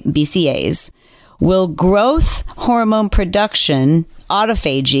my BCAAs, will growth hormone production,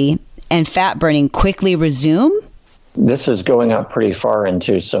 autophagy, and fat burning quickly resume? This is going up pretty far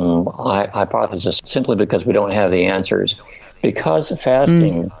into some hypothesis simply because we don't have the answers. Because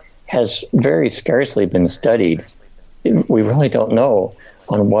fasting has very scarcely been studied, we really don't know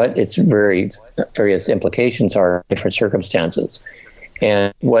on what its various implications are in different circumstances.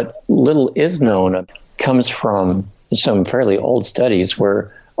 And what little is known comes from some fairly old studies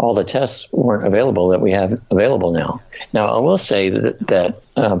where all the tests weren't available that we have available now. Now, I will say that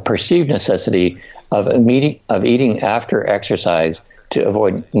perceived necessity of eating after exercise to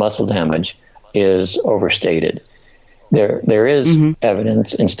avoid muscle damage is overstated. There is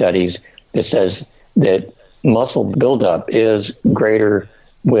evidence in studies that says that muscle buildup is greater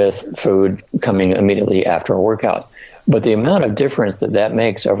with food coming immediately after a workout. But the amount of difference that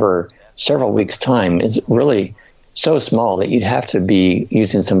makes over several weeks' time is really so small that you'd have to be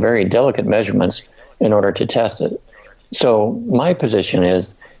using some very delicate measurements in order to test it. So my position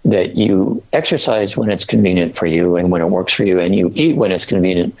is that you exercise when it's convenient for you and when it works for you, and you eat when it's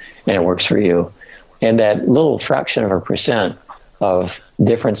convenient and it works for you. And that little fraction of a percent of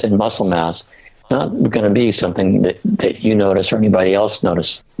difference in muscle mass is not going to be something that you notice or anybody else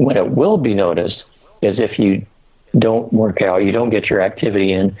notice. When it will be noticed is if you don't work out, you don't get your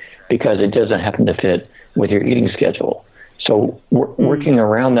activity in because it doesn't happen to fit with your eating schedule. So working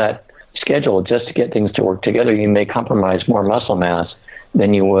around that schedule just to get things to work together, you may compromise more muscle mass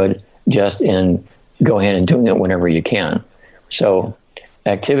than you would just in going in and doing it whenever you can. So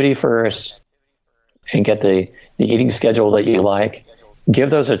activity first, and get the eating schedule that you like. Give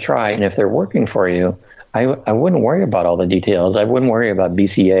those a try, and if they're working for you, I wouldn't worry about all the details. I wouldn't worry about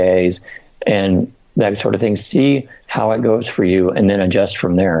BCAAs and that sort of thing. See how it goes for you and then adjust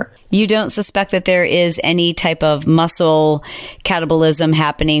from there. You don't suspect that there is any type of muscle catabolism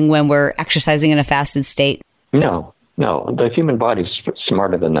happening when we're exercising in a fasted state? No. The human body's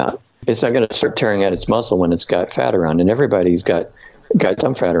smarter than that. It's not going to start tearing at its muscle when it's got fat around, and everybody's got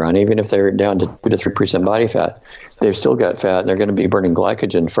some fat around. Even if they're down to 2 to 3% body fat, they've still got fat, and they're going to be burning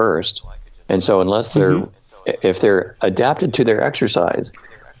glycogen first. And so unless if they're adapted to their exercise,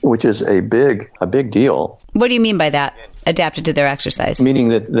 which is a big deal. What do you mean by that, adapted to their exercise? Meaning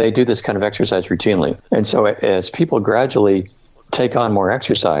that they do this kind of exercise routinely. And so as people gradually take on more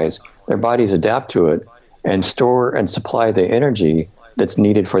exercise, their bodies adapt to it and store and supply the energy that's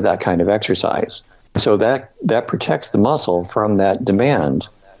needed for that kind of exercise. So that protects the muscle from that demand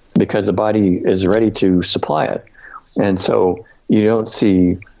because the body is ready to supply it. And so you don't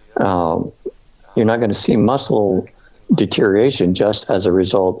see, you're not going to see muscle deterioration just as a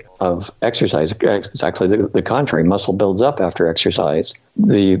result of exercise. It's actually the contrary. Muscle builds up after exercise.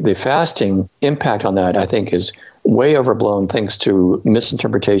 The fasting impact on that, I think, is way overblown thanks to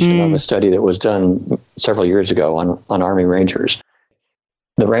misinterpretation of a study that was done several years ago on Army Rangers.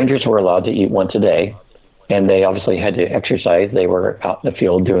 The Rangers were allowed to eat once a day, and they obviously had to exercise. They were out in the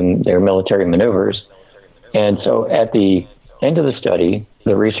field doing their military maneuvers. And so at the end of the study,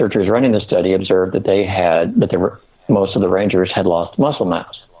 the researchers running the study observed that most of the Rangers had lost muscle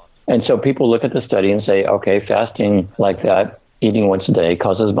mass. And so people look at the study and say, okay, fasting like that, eating once a day,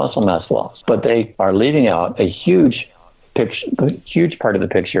 causes muscle mass loss. But they are leaving out a huge part of the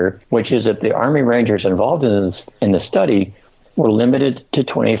picture, which is that the Army Rangers involved in the study were limited to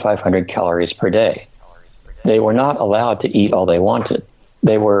 2,500 calories per day. They were not allowed to eat all they wanted.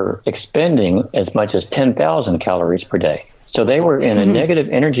 They were expending as much as 10,000 calories per day. So they were in a negative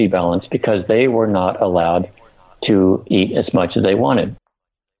energy balance because they were not allowed to eat as much as they wanted.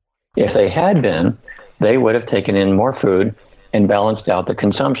 If they had been, they would have taken in more food and balanced out the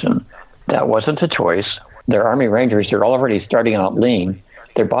consumption. That wasn't a choice. Their Army Rangers, they're already starting out lean.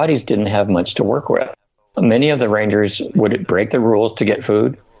 Their bodies didn't have much to work with. Many of the Rangers would break the rules to get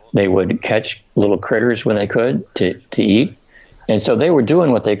food. They would catch little critters when they could to eat. And so they were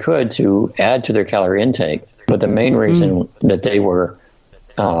doing what they could to add to their calorie intake. But the main reason that they were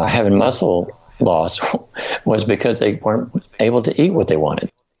having muscle loss was because they weren't able to eat what they wanted.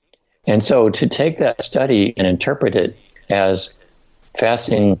 And so to take that study and interpret it as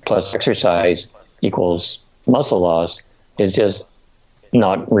fasting plus exercise equals muscle loss is just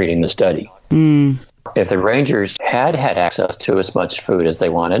not reading the study. If the Rangers had access to as much food as they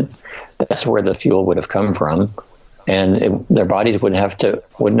wanted, that's where the fuel would have come from, and their bodies wouldn't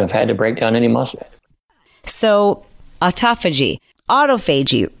have had to break down any muscle. So autophagy,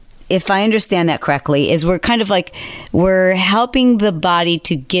 if I understand that correctly, is we're helping the body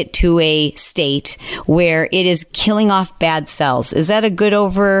to get to a state where it is killing off bad cells. Is that a good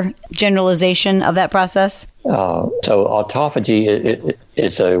overgeneralization of that process? So autophagy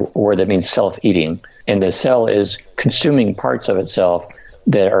is a word that means self-eating, and the cell is consuming parts of itself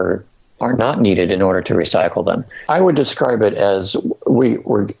that are not needed in order to recycle them. I would describe it as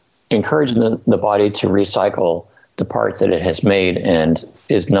we're encouraging the body to recycle the parts that it has made and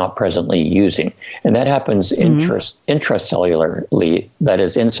is not presently using. And that happens intracellularly, that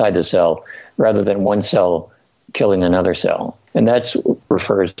is inside the cell, rather than one cell killing another cell. And that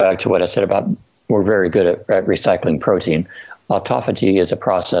refers back to what I said about we're very good at recycling protein. Autophagy is a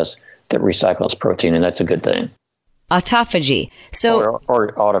process that recycles protein, and that's a good thing. Autophagy. So,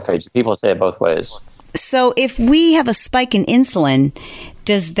 or autophagy. People say it both ways. So if we have a spike in insulin,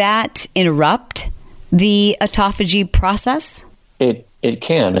 does that interrupt the autophagy process? It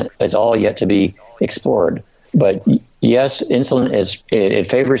can. It's all yet to be explored. But yes, insulin it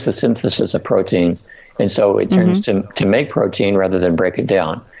favors the synthesis of protein, and so it tends to make protein rather than break it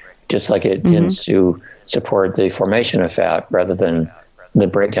down, just like it tends to support the formation of fat rather than the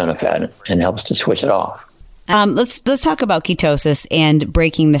breakdown of fat, and helps to switch it off. Let's talk about ketosis and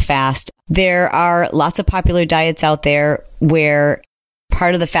breaking the fast. There are lots of popular diets out there where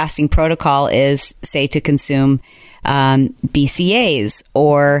part of the fasting protocol is, say, to consume BCAAs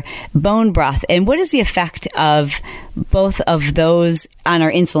or bone broth. And what is the effect of both of those on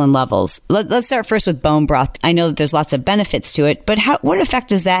our insulin levels? Let's start first with bone broth. I know that there's lots of benefits to it, but what effect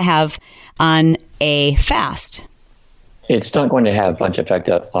does that have on a fast? It's not going to have much effect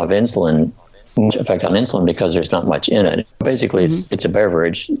on insulin because there's not much in it. Basically, it's a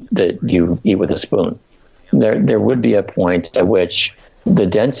beverage that you eat with a spoon. There would be a point at which the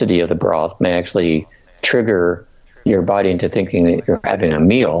density of the broth may actually trigger your body into thinking that you're having a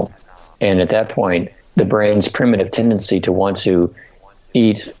meal. And at that point, the brain's primitive tendency to want to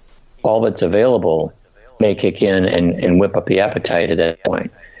eat all that's available may kick in and whip up the appetite at that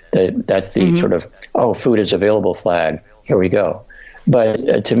point. That's the sort of, food is available flag. Here we go.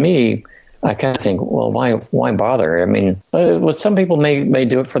 But to me, I kind of think, well, why bother? I mean, some people may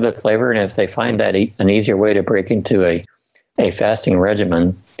do it for the flavor, and if they find that an easier way to break into a fasting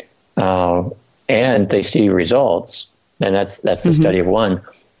regimen, and they see results, and that's the study of one.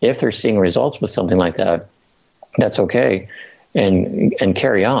 If they're seeing results with something like that, that's okay, and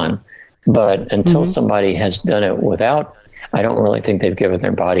carry on. But until somebody has done it without, I don't really think they've given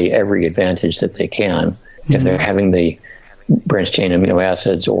their body every advantage that they can if they're having the branched chain amino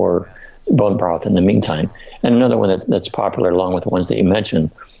acids or bone broth in the meantime. And another one that's popular along with the ones that you mentioned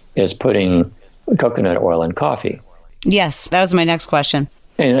is putting coconut oil in coffee. Yes, that was my next question.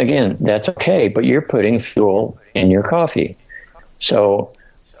 And again, that's okay, but you're putting fuel in your coffee. So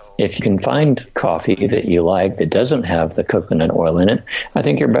if you can find coffee that you like that doesn't have the coconut oil in it, I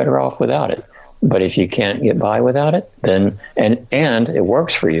think you're better off without it. But if you can't get by without it, then, and it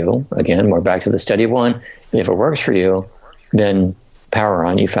works for you, again, we're back to the study one. And if it works for you, then power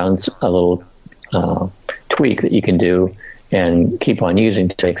on. You found a little tweak that you can do and keep on using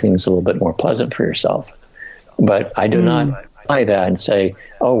to make things a little bit more pleasant for yourself. But I do not apply that and say,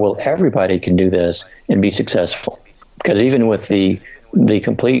 oh, well, everybody can do this and be successful. Because even with the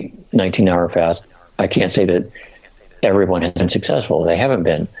complete 19-hour fast, I can't say that everyone has been successful. They haven't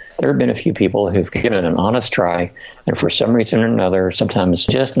been. There have been a few people who've given it an honest try, and for some reason or another, sometimes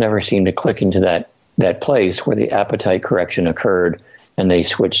just never seem to click into that place where the appetite correction occurred, and they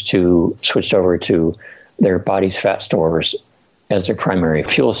switched over to their body's fat stores as their primary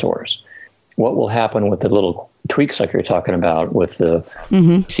fuel source. What will happen with the little tweaks like you're talking about with the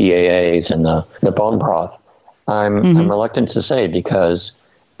CAAs and the bone broth? I'm reluctant to say, because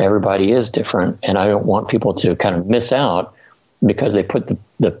everybody is different, and I don't want people to kind of miss out because they put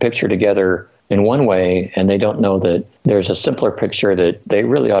the picture together in one way and they don't know that there's a simpler picture that they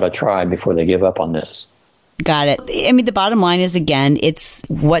really ought to try before they give up on this. Got it. I mean, the bottom line is, again, it's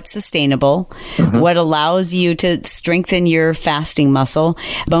what's sustainable, what allows you to strengthen your fasting muscle.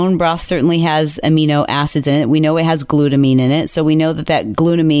 Bone broth certainly has amino acids in it. We know it has glutamine in it. So we know that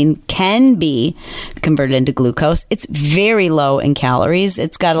glutamine can be converted into glucose. It's very low in calories.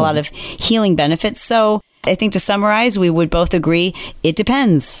 It's got a lot of healing benefits. So I think to summarize, we would both agree it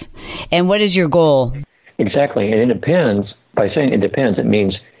depends. And what is your goal? Exactly. And it depends. By saying it depends, it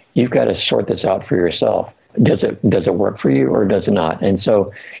means you've got to sort this out for yourself. Does it work for you or does it not? And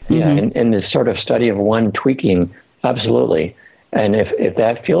so, in this sort of study of one tweaking, absolutely. And if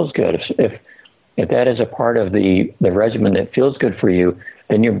that feels good, if that is a part of the regimen that feels good for you,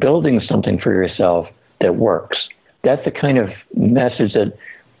 then you're building something for yourself that works. That's the kind of message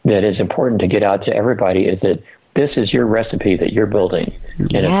that is important to get out to everybody, is that this is your recipe that you're building. And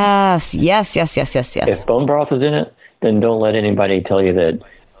yes. If bone broth is in it, then don't let anybody tell you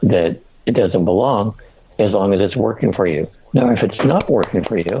that it doesn't belong, as long as it's working for you. Now, if it's not working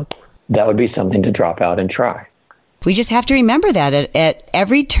for you, that would be something to drop out and try. We just have to remember that at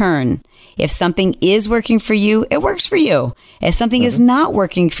every turn. If something is working for you, it works for you. If something is not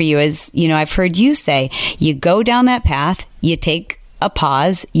working for you, as you know, I've heard you say, you go down that path, you take a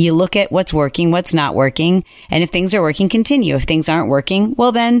pause, you look at what's working, what's not working, and if things are working, continue. If things aren't working,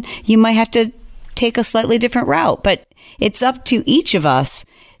 well, then you might have to take a slightly different route. But it's up to each of us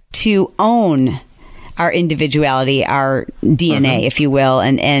to own our individuality, our DNA, if you will,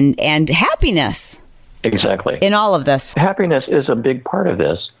 and happiness. Exactly. In all of this. Happiness is a big part of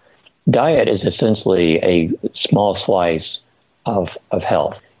this. Diet is essentially a small slice of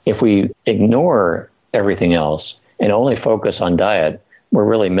health. If we ignore everything else and only focus on diet, we're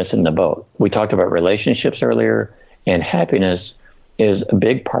really missing the boat. We talked about relationships earlier, and happiness is a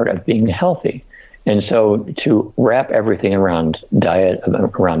big part of being healthy. And so to wrap everything around diet,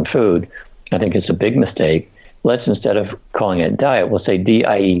 around food, I think it's a big mistake. Let's, instead of calling it diet, we'll say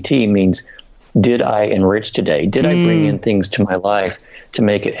DIET, means did I enrich today? Did I bring in things to my life to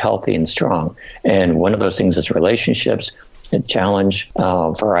make it healthy and strong? And one of those things is relationships, challenge,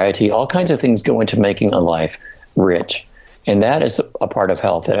 variety, all kinds of things go into making a life rich. And that is a part of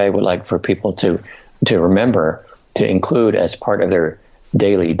health that I would like for people to remember, to include as part of their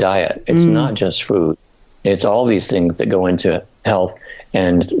daily diet. It's not just food. It's all these things that go into health.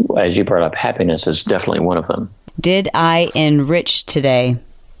 And as you brought up, happiness is definitely one of them. Did I enrich today?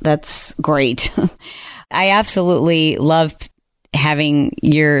 That's great. I absolutely love having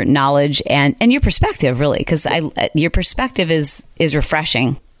your knowledge and your perspective, really, because your perspective is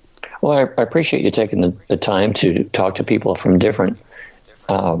refreshing. Well, I appreciate you taking the time to talk to people from different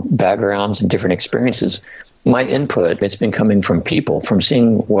backgrounds and different experiences. My input, it's been coming from people, from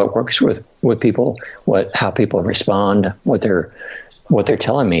seeing what works with people, how people respond, what they're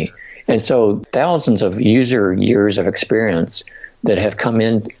telling me. And so thousands of user years of experience that have come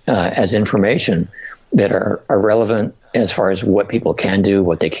in as information that are relevant as far as what people can do,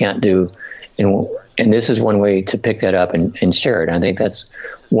 what they can't do. And this is one way to pick that up and share it. I think that's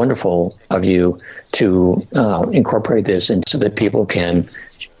wonderful of you to incorporate this, and so that people can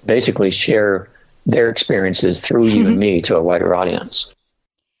basically share their experiences through you and me to a wider audience.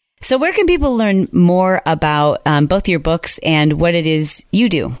 So where can people learn more about both your books and what it is you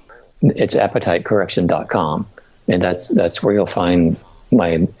do? It's appetitecorrection.com. And that's where you'll find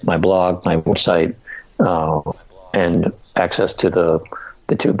my blog, my website, and access to the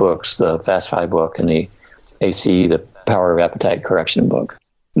two books, the Fast 5 book and the AC, the Power of Appetite Correction book.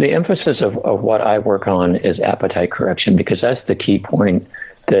 The emphasis of what I work on is appetite correction, because that's the key point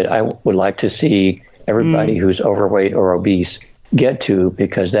that I would like to see everybody who's overweight or obese get to,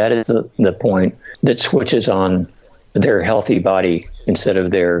 because that is the point that switches on their healthy body instead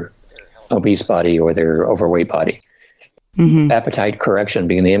of their obese body or their overweight body. Mm-hmm. Appetite correction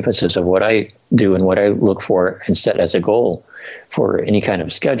being the emphasis of what I do and what I look for and set as a goal for any kind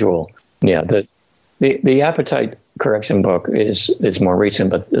of schedule. Yeah, the appetite correction book is more recent,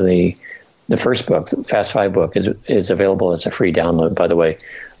 but the first book, the Fast 5 book, is available as a free download, by the way.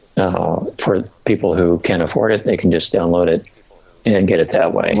 For people who can't afford it, they can just download it and get it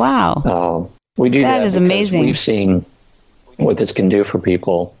that way. Wow. We do that is because amazing. We've seen what this can do for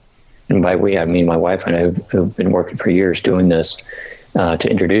people. And by we, I mean my wife and I have been working for years doing this to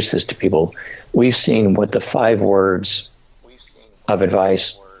introduce this to people. We've seen what the 5 words of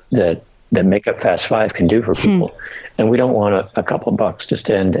advice that make up Fast 5 can do for people. And we don't want a couple bucks to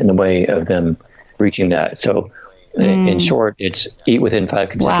stand in the way of them reaching that. So in short, it's eat within 5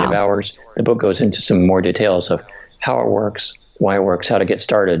 consecutive hours. The book goes into some more details of how it works, why it works, how to get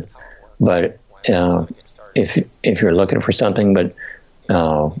started. But if you're looking for something but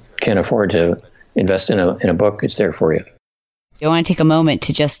can't afford to invest in a book, it's there for you. I want to take a moment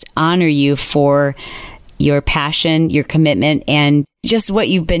to just honor you for your passion, your commitment, and just what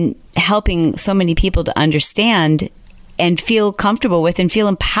you've been helping so many people to understand and feel comfortable with and feel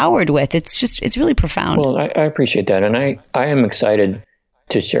empowered with. It's really profound. Well, I appreciate that. And I am excited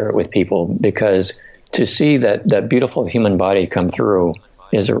to share it with people, because to see that beautiful human body come through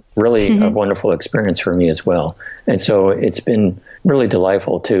is really a wonderful experience for me as well. And so it's been really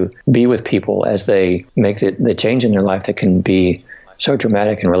delightful to be with people as they make the change in their life that can be so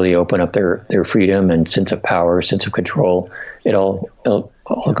dramatic and really open up their freedom and sense of power, sense of control. It all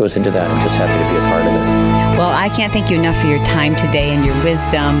goes into that. I'm just happy to be a part of it. Well, I can't thank you enough for your time today and your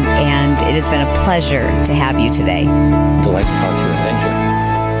wisdom, and it has been a pleasure to have you today. Delight to talk to you. Thank you.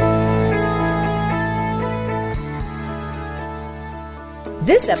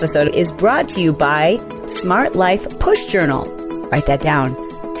 This episode is brought to you by Smart Life Push Journal. Write that down,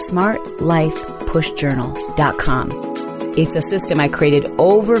 smartlifepushjournal.com. It's a system I created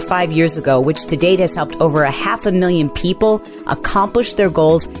over 5 years ago, which to date has helped over 500,000 people accomplish their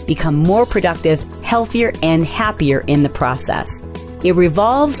goals, become more productive, healthier, and happier in the process. It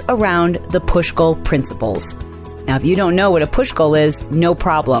revolves around the push goal principles. Now, if you don't know what a push goal is, no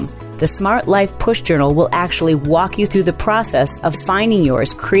problem. The Smart Life Push Journal will actually walk you through the process of finding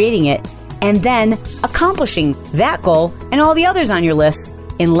yours, creating it, and then accomplishing that goal and all the others on your list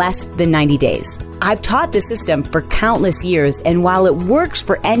in less than 90 days. I've taught this system for countless years, and while it works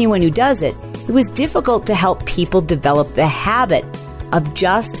for anyone who does it, it was difficult to help people develop the habit of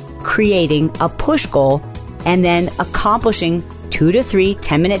just creating a push goal and then accomplishing 2 to 3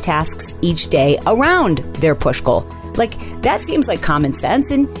 10-minute tasks each day around their push goal. Like, that seems like common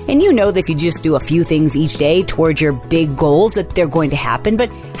sense, and you know that if you just do a few things each day towards your big goals that they're going to happen, but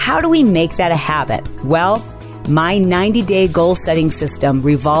how do we make that a habit? Well, my 90-day goal-setting system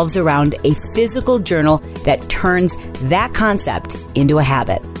revolves around a physical journal that turns that concept into a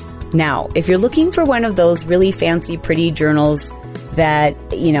habit. Now, if you're looking for one of those really fancy, pretty journals that,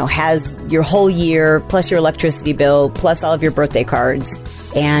 has your whole year, plus your electricity bill, plus all of your birthday cards,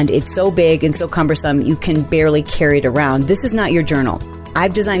 and it's so big and so cumbersome you can barely carry it around, this is not your journal.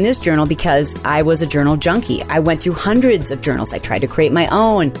 I've designed this journal because I was a journal junkie. I went through hundreds of journals. I tried to create my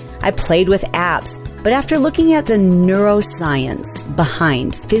own. I played with apps. But after looking at the neuroscience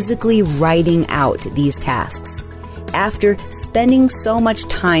behind physically writing out these tasks, after spending so much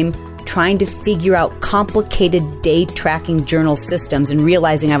time trying to figure out complicated day tracking journal systems and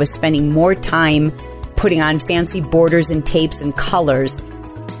realizing I was spending more time putting on fancy borders and tapes and colors,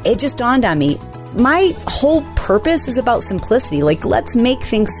 it just dawned on me, my whole purpose is about simplicity. Like, let's make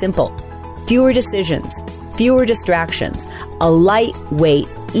things simple. Fewer decisions, fewer distractions, a lightweight,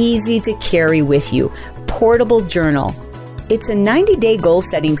 easy to carry with you, portable journal. It's a 90-day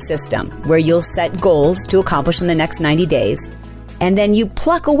goal-setting system where you'll set goals to accomplish in the next 90 days, and then you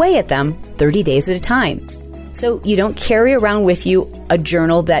pluck away at them 30 days at a time. So you don't carry around with you a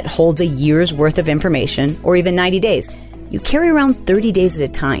journal that holds a year's worth of information or even 90 days. You carry around 30 days at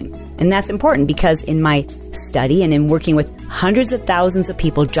a time. And that's important because in my study and in working with hundreds of thousands of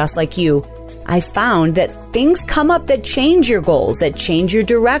people just like you, I found that things come up that change your goals, that change your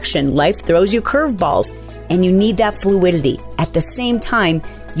direction. Life throws you curveballs, and you need that fluidity. At the same time,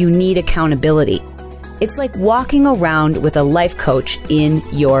 you need accountability. It's like walking around with a life coach in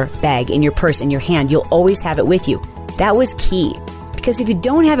your bag, in your purse, in your hand. You'll always have it with you. That was key. Because if you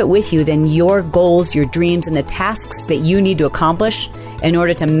don't have it with you, then your goals, your dreams, and the tasks that you need to accomplish in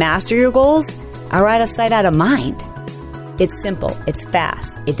order to master your goals are out of sight, out of mind. It's simple. It's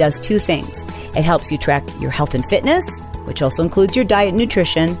fast. It does 2 things. It helps you track your health and fitness, which also includes your diet and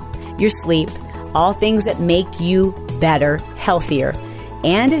nutrition, your sleep, all things that make you better, healthier,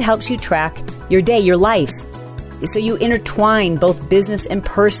 and it helps you track your day, your life. So you intertwine both business and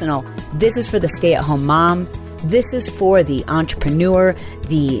personal. This is for the stay-at-home mom. This is for the entrepreneur,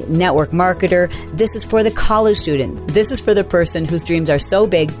 the network marketer. This is for the college student. This is for the person whose dreams are so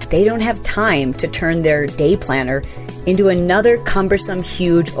big, they don't have time to turn their day planner into another cumbersome,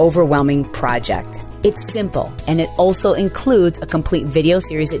 huge, overwhelming project. It's simple, and it also includes a complete video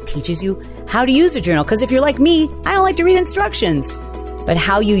series that teaches you how to use a journal. Because if you're like me, I don't like to read instructions. But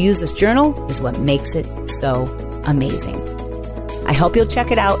how you use this journal is what makes it so amazing. I hope you'll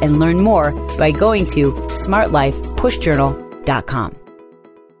check it out and learn more by going to smartlifepushjournal.com.